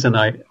another reason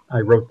I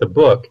wrote the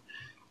book.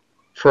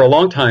 For a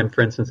long time,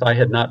 for instance, I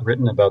had not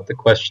written about the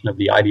question of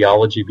the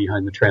ideology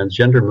behind the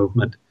transgender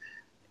movement.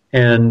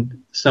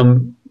 And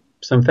some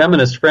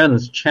feminist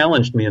friends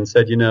challenged me and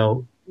said,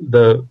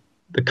 the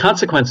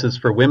consequences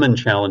for women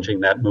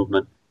challenging that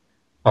movement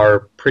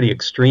are pretty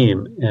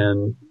extreme,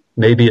 and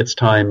maybe it's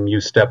time you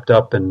stepped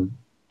up and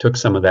took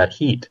some of that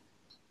heat.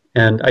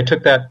 And I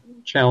took that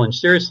challenge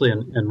seriously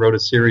and wrote a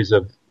series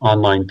of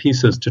online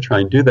pieces to try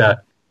and do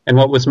that. And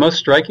what was most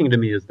striking to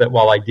me is that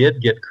while I did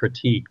get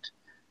critiqued,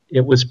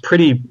 it was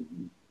pretty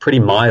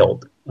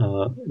mild,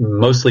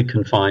 mostly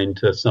confined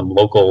to some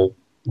local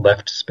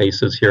left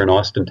spaces here in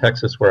Austin,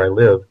 Texas, where I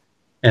live.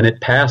 And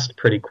it passed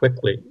pretty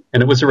quickly.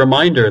 And it was a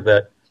reminder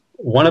that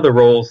one of the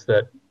roles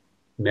that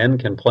men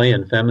can play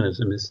in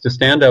feminism is to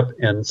stand up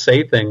and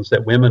say things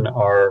that women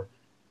are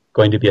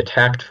going to be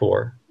attacked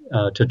for,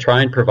 to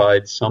try and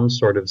provide some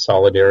sort of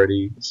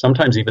solidarity,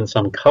 sometimes even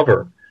some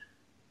cover.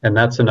 And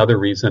that's another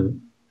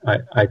reason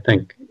I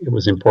think it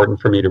was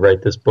important for me to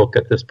write this book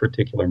at this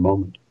particular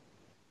moment.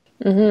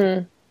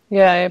 Mm-hmm.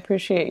 Yeah, I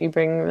appreciate you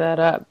bringing that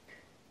up.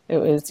 it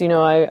was,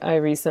 I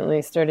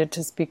recently started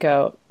to speak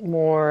out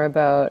more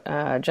about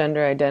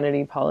gender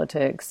identity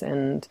politics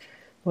and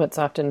what's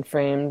often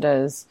framed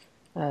as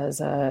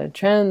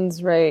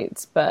trans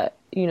rights, but,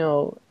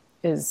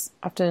 is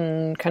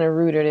often kind of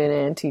rooted in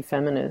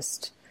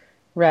anti-feminist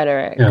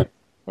rhetoric. Yeah.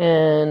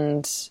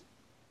 And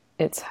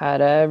it's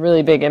had a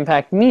really big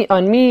impact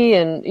on me.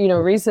 And,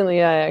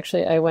 recently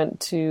I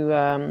went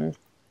to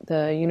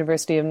the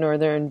University of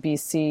Northern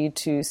BC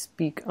to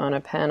speak on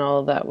a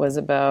panel that was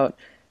about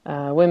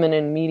women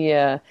in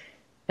media.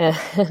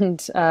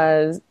 And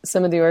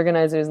some of the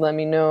organizers let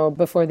me know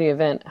before the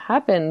event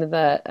happened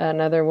that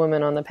another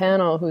woman on the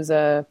panel who's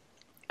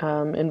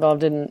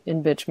involved in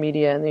Bitch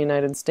Media in the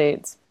United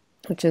States,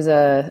 which is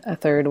a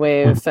third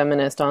wave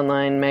feminist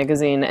online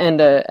magazine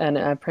and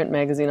a print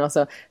magazine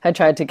also, had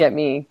tried to get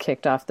me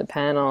kicked off the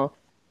panel.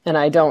 And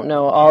I don't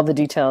know all the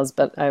details,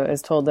 but I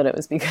was told that it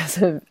was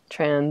because of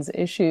trans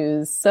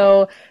issues.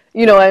 So,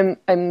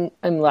 I'm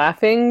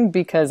laughing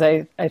because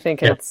I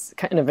think it's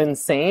kind of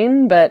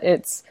insane, but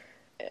it's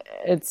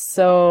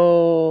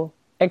so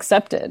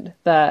accepted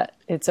that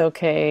it's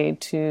okay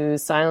to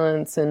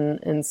silence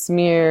and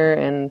smear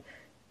and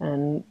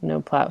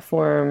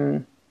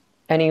platform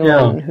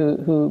anyone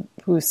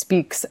who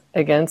speaks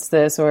against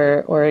this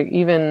or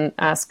even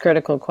ask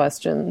critical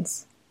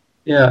questions.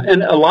 Yeah,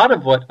 and a lot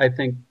of what I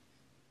think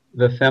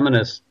the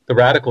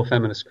radical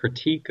feminist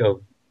critique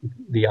of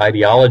the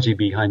ideology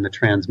behind the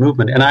trans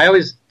movement, and I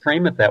always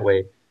frame it that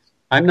way,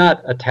 I'm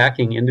not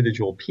attacking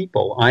individual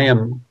people. I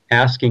am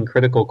asking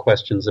critical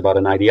questions about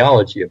an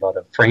ideology, about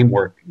a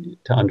framework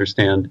to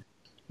understand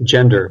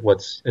gender,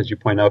 what's, as you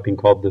point out, being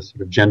called this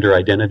sort of gender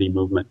identity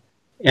movement.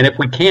 And if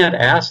we can't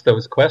ask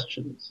those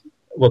questions,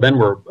 well, then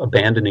we're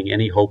abandoning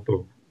any hope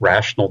of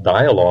rational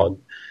dialogue.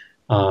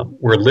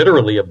 We're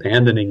literally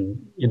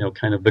abandoning,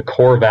 kind of the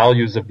core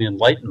values of the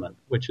Enlightenment,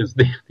 which is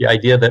the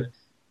idea that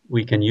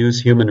we can use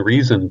human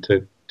reason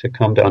to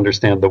come to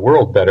understand the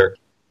world better.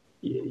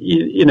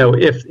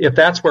 If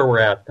that's where we're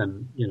at,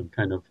 then,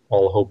 kind of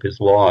all hope is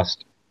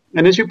lost.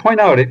 And as you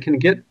point out, it can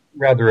get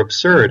rather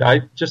absurd.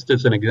 Just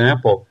as an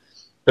example,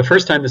 the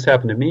first time this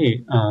happened to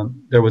me,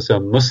 there was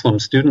a Muslim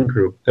student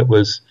group that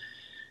was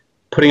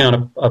putting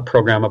on a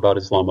program about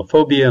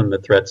Islamophobia and the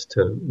threats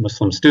to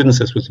Muslim students.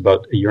 This was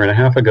about a year and a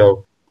half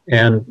ago.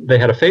 And they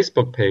had a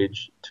Facebook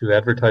page to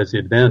advertise the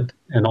event.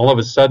 And all of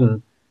a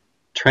sudden,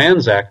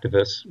 trans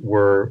activists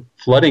were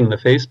flooding the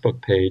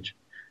Facebook page,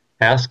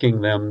 asking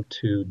them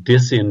to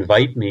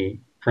disinvite me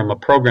from a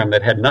program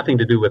that had nothing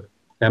to do with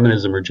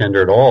feminism or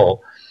gender at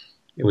all.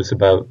 It was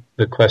about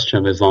the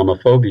question of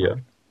Islamophobia.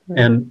 Right.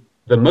 And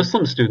the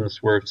Muslim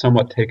students were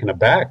somewhat taken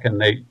aback,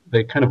 and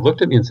they kind of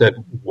looked at me and said,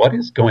 "What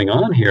is going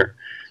on here?"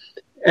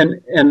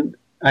 And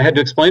I had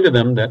to explain to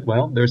them that,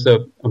 well, there's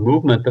a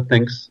movement that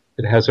thinks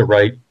it has a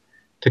right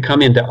to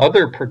come into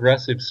other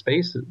progressive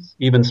spaces,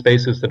 even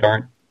spaces that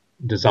aren't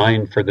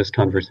designed for this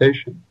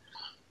conversation,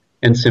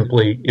 and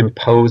simply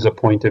impose a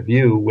point of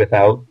view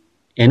without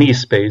any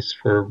space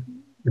for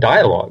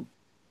dialogue.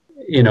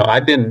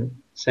 I've been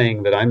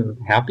saying that I'm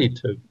happy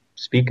to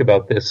speak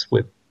about this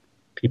with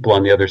people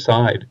on the other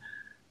side,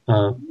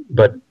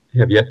 but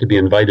have yet to be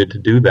invited to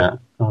do that.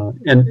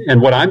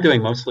 And what I'm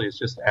doing mostly is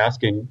just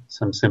asking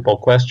some simple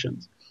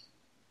questions,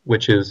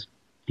 which is,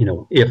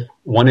 if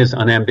one is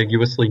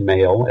unambiguously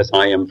male, as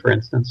I am, for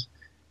instance,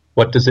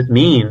 what does it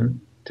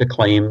mean to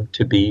claim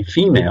to be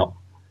female?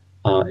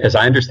 As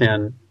I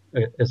understand,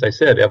 as I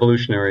said,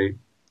 evolutionary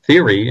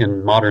theory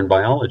in modern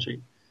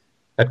biology,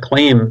 that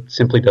claim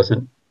simply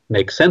doesn't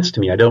make sense to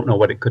me. I don't know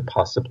what it could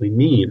possibly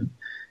mean.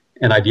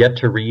 And I've yet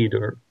to read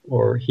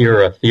or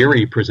hear a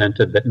theory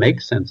presented that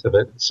makes sense of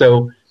it.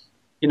 So,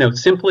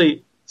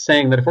 simply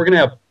saying that if we're going to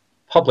have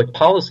public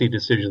policy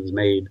decisions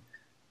made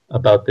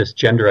about this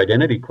gender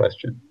identity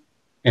question,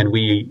 and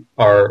we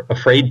are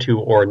afraid to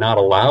or not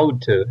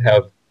allowed to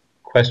have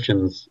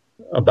questions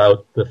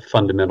about the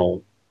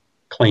fundamental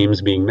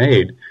claims being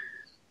made,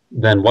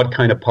 then what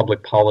kind of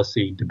public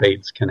policy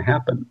debates can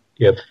happen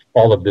if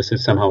all of this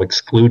is somehow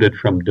excluded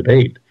from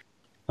debate?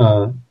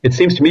 It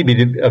seems to me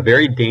to be a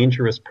very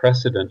dangerous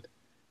precedent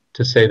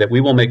to say that we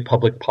will make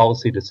public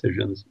policy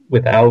decisions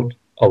without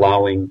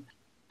allowing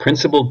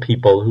principled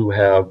people who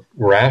have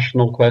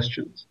rational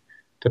questions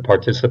to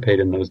participate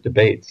in those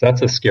debates.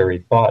 That's a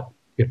scary thought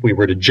if we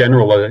were to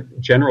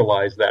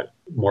generalize that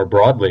more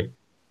broadly.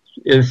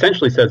 It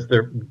essentially says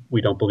that we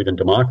don't believe in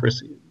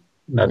democracy.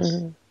 That's,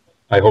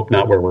 I hope,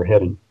 not where we're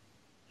heading.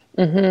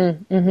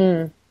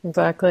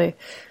 Exactly.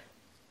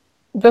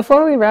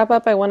 Before we wrap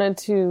up, I wanted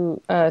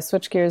to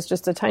switch gears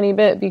just a tiny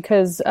bit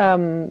because,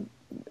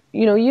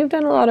 you've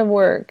done a lot of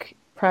work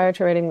prior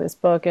to writing this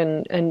book,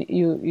 and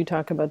you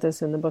talk about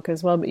this in the book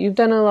as well, but you've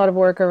done a lot of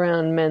work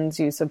around men's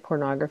use of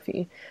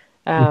pornography.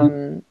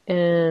 And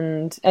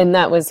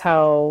that was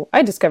how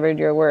I discovered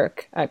your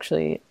work,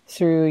 actually,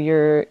 through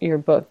your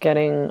book,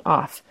 Getting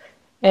Off.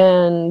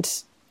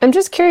 And I'm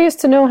just curious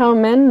to know how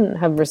men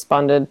have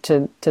responded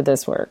to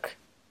this work.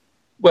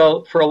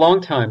 Well, for a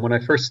long time, when I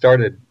first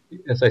started,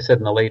 as I said,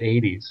 in the late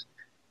 80s,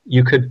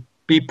 you could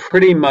be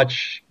pretty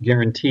much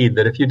guaranteed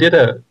that if you did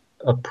a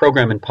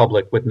program in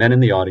public with men in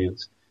the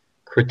audience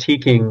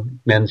critiquing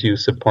men's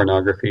use of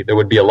pornography, there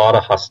would be a lot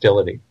of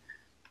hostility.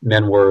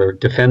 Men were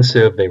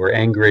defensive, they were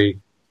angry,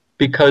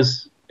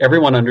 because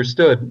everyone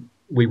understood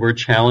we were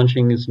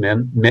challenging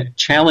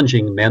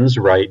men's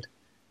right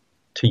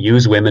to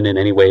use women in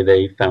any way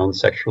they found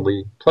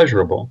sexually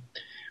pleasurable.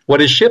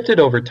 What has shifted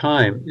over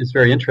time is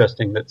very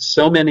interesting, that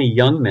so many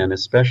young men,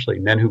 especially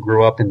men who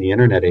grew up in the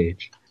internet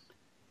age,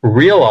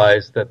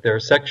 realize that their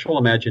sexual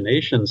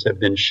imaginations have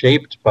been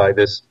shaped by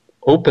this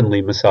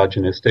openly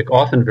misogynistic,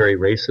 often very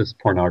racist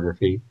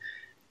pornography,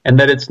 and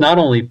that it's not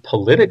only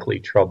politically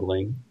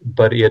troubling,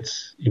 but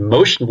it's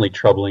emotionally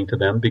troubling to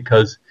them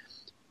because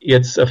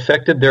it's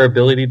affected their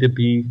ability to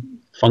be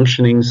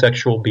functioning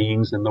sexual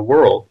beings in the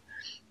world.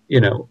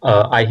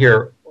 I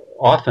hear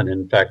often,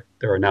 in fact,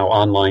 there are now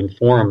online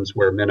forums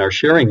where men are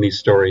sharing these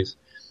stories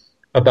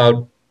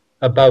about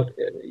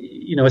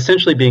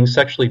essentially being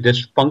sexually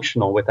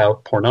dysfunctional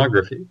without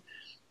pornography,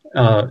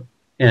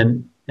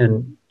 and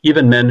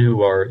even men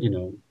who are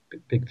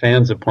big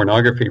fans of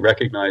pornography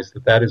recognize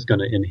that is going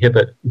to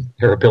inhibit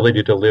their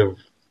ability to live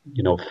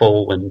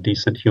full and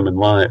decent human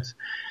lives.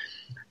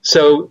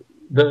 So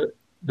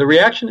the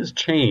reaction has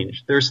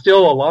changed. There's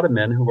still a lot of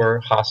men who are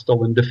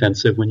hostile and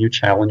defensive when you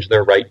challenge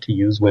their right to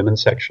use women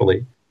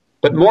sexually.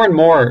 But more and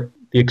more,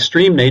 the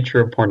extreme nature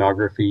of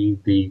pornography,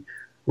 the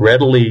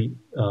readily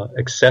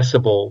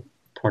accessible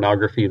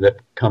pornography that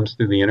comes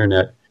through the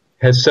internet,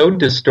 has so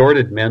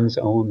distorted men's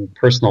own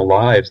personal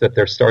lives that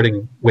they're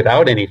starting,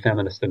 without any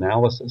feminist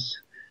analysis,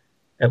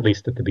 at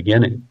least at the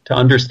beginning, to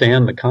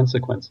understand the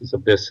consequences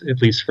of this,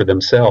 at least for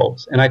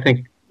themselves. And I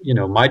think,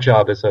 my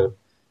job as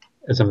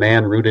a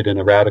man rooted in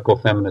a radical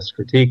feminist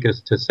critique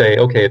is to say,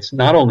 okay, it's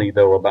not only,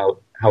 though,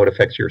 about how it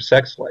affects your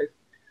sex life,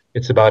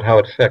 it's about how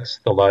it affects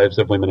the lives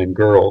of women and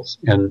girls.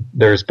 And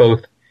there's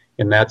both,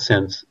 in that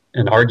sense,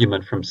 an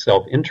argument from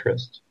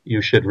self-interest.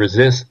 You should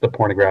resist the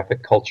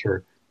pornographic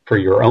culture for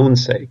your own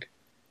sake.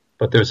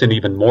 But there's an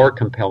even more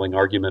compelling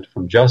argument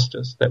from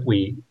justice that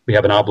we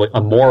have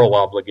a moral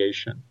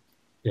obligation,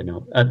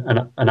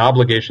 an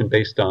obligation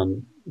based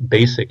on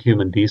basic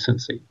human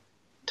decency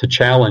to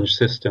challenge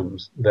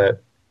systems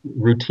that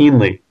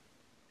routinely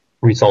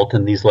result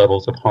in these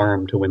levels of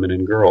harm to women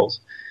and girls.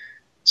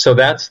 So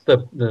that's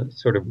the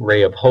sort of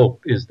ray of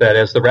hope, is that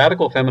as the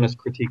radical feminist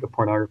critique of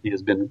pornography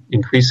has been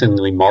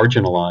increasingly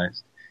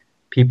marginalized,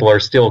 people are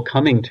still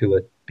coming to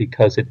it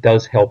because it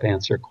does help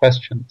answer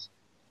questions.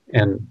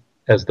 And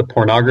as the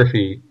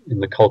pornography in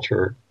the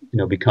culture,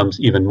 becomes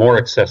even more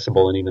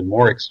accessible and even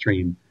more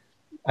extreme,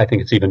 I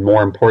think it's even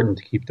more important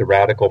to keep the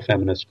radical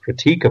feminist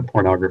critique of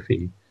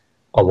pornography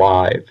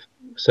alive,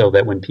 so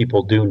that when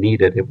people do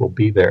need it, it will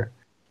be there.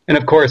 And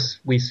of course,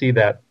 we see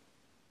that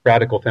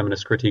radical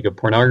feminist critique of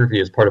pornography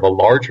as part of a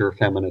larger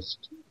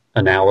feminist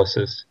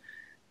analysis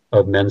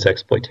of men's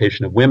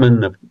exploitation of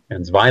women, of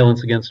men's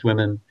violence against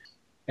women.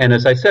 And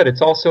as I said,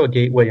 it's also a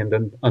gateway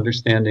into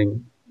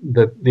understanding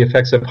the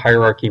effects of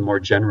hierarchy more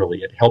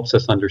generally. It helps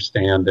us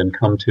understand and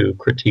come to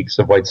critiques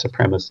of white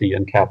supremacy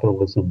and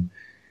capitalism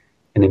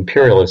and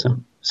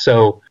imperialism.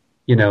 So,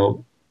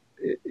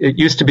 it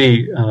used to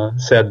be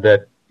said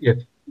that if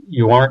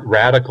you aren't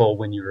radical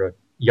when you're a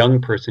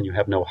young person, you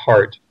have no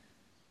heart.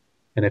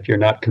 And if you're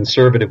not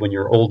conservative when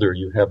you're older,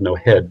 you have no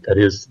head. That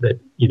is that,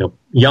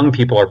 young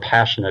people are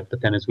passionate,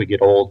 but then as we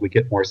get old, we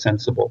get more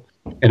sensible.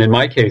 And in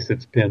my case,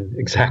 it's been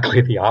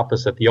exactly the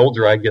opposite. The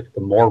older I get,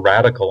 the more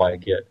radical I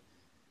get.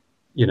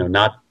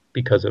 Not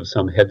because of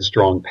some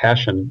headstrong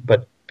passion,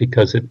 but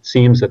because it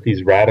seems that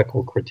these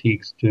radical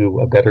critiques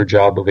do a better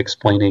job of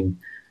explaining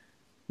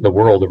the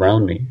world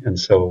around me. And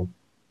so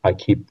I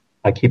keep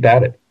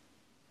at it.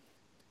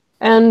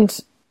 And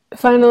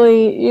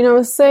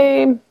finally,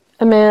 say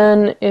a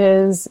man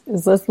is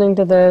listening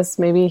to this,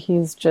 maybe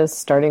he's just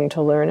starting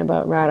to learn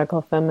about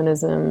radical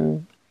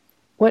feminism.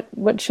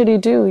 What should he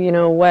do?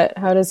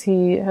 How does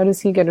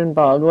he get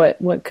involved?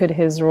 What could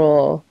his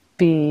role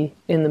be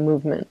in the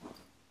movement?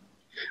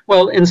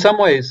 Well, in some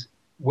ways,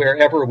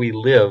 wherever we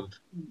live,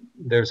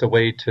 there's a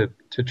way to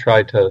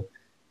try to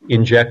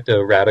inject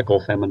a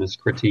radical feminist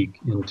critique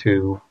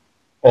into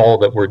all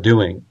that we're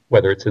doing,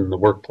 whether it's in the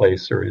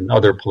workplace or in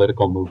other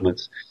political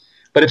movements.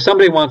 But if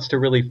somebody wants to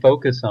really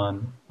focus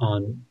on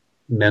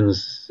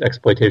men's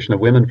exploitation of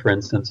women, for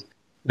instance,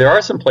 there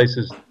are some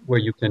places where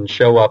you can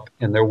show up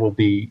and there will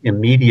be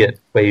immediate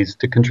ways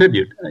to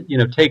contribute.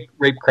 Take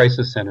rape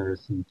crisis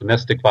centers and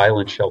domestic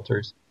violence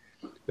shelters,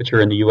 which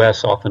are in the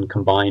U.S. often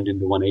combined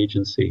into one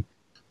agency.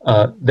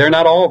 They're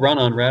not all run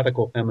on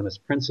radical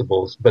feminist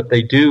principles, but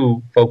they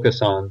do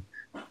focus on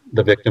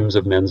the victims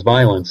of men's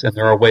violence. And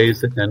there are ways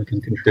that men can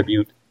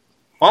contribute,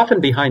 often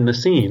behind the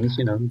scenes,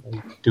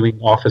 doing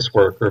office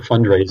work or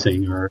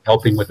fundraising or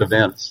helping with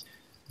events.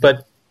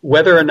 But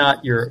whether or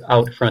not you're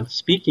out front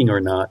speaking or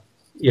not,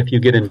 if you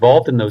get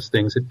involved in those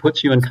things, it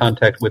puts you in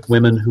contact with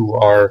women who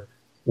are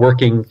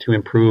working to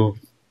improve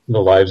the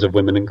lives of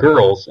women and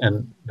girls,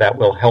 and that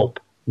will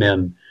help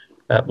men.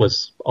 That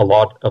was a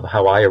lot of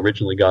how I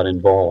originally got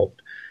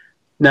involved.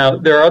 Now,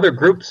 there are other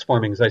groups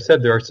forming. As I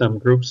said, there are some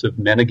groups of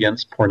men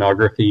against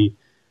pornography,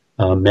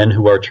 men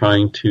who are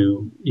trying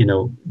to,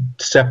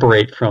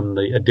 separate from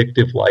the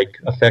addictive-like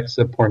effects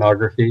of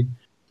pornography.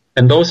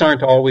 And those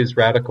aren't always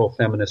radical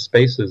feminist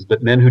spaces,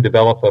 but men who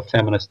develop a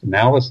feminist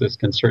analysis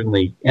can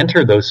certainly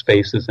enter those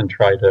spaces and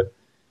try to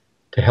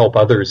help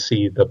others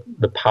see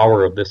the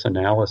power of this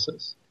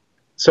analysis.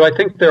 So I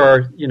think there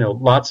are,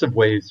 lots of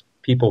ways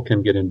people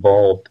can get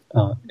involved.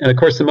 And of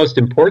course, the most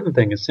important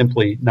thing is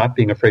simply not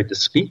being afraid to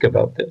speak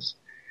about this.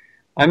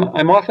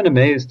 I'm often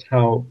amazed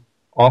how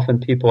often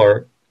people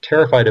are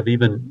terrified of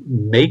even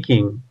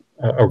making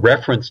a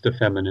reference to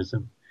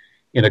feminism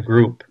in a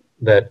group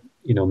that,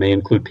 may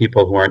include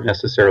people who aren't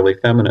necessarily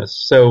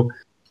feminists. So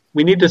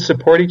we need to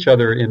support each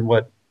other in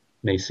what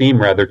may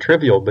seem rather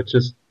trivial, but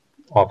just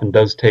often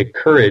does take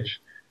courage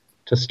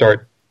to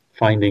start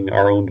finding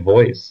our own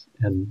voice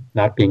and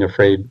not being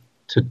afraid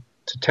to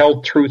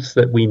tell truths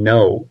that we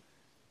know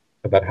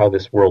about how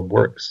this world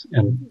works.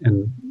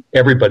 And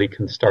everybody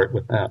can start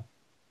with that.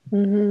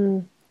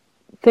 Mm-hmm.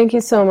 Thank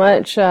you so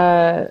much.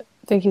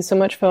 Thank you so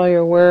much for all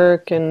your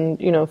work and,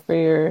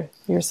 for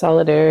your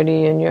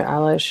solidarity and your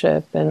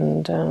allyship.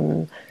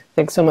 And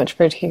thanks so much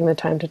for taking the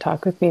time to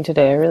talk with me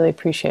today. I really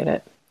appreciate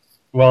it.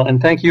 Well,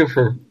 and thank you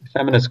for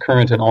Feminist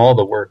Current and all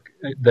the work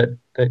that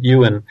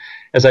you and,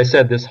 as I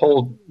said, this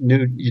whole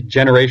new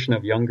generation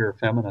of younger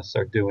feminists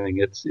are doing.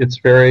 It's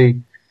very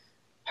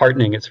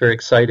heartening. It's very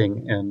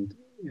exciting. And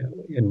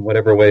in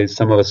whatever ways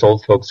some of us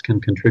old folks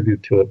can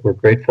contribute to it, we're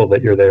grateful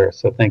that you're there.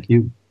 So thank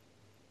you.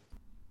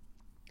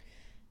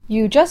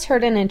 You just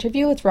heard an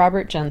interview with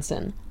Robert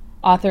Jensen,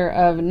 author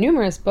of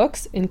numerous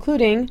books,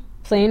 including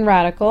Plain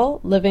Radical,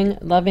 Living,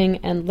 Loving,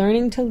 and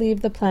Learning to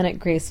Leave the Planet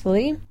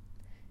Gracefully,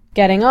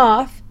 Getting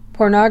Off,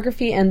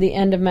 Pornography and the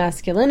End of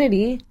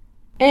Masculinity,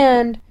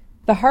 and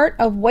The Heart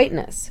of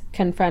Whiteness,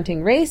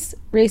 Confronting Race,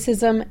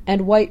 Racism,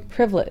 and White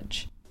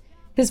Privilege.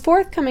 His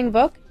forthcoming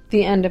book,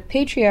 The End of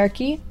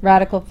Patriarchy,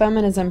 Radical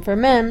Feminism for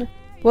Men,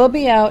 will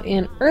be out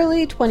in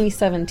early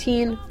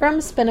 2017 from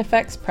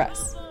Spinifex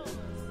Press.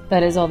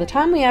 That is all the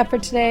time we have for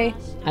today.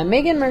 I'm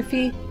Megan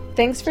Murphy.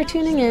 Thanks for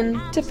tuning in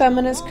to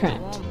Feminist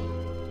Current.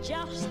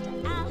 Just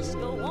ask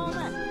a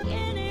woman,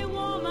 any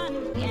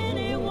woman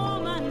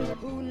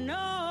who knows.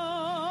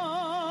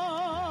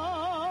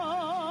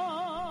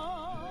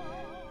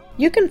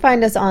 You can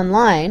find us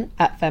online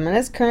at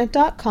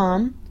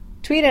feministcurrent.com,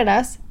 tweet at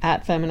us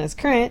at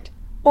feministcurrent,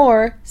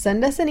 or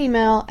send us an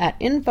email at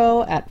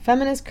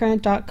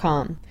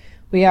info@feministcurrent.com.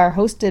 We are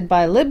hosted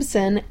by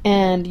Libsyn,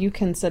 and you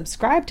can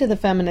subscribe to the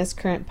Feminist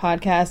Current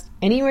podcast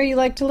anywhere you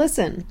like to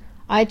listen.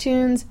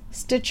 iTunes,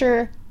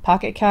 Stitcher,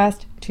 Pocket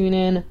Cast,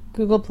 TuneIn,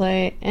 Google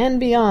Play, and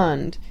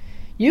beyond.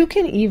 You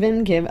can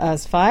even give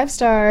us 5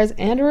 stars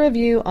and a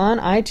review on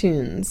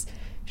iTunes.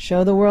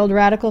 Show the world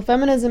radical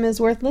feminism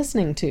is worth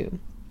listening to.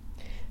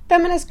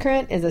 Feminist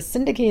Current is a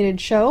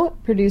syndicated show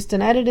produced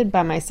and edited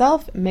by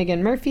myself,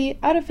 Megan Murphy,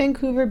 out of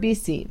Vancouver,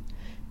 BC.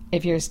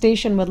 If your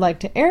station would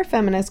like to air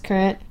Feminist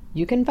Current,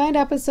 you can find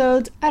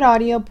episodes at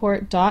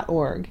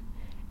audioport.org.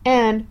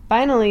 And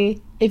finally,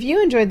 if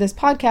you enjoyed this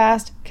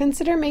podcast,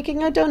 consider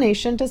making a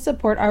donation to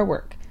support our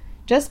work.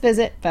 Just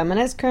visit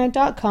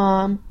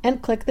feministcurrent.com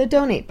and click the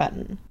donate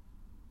button.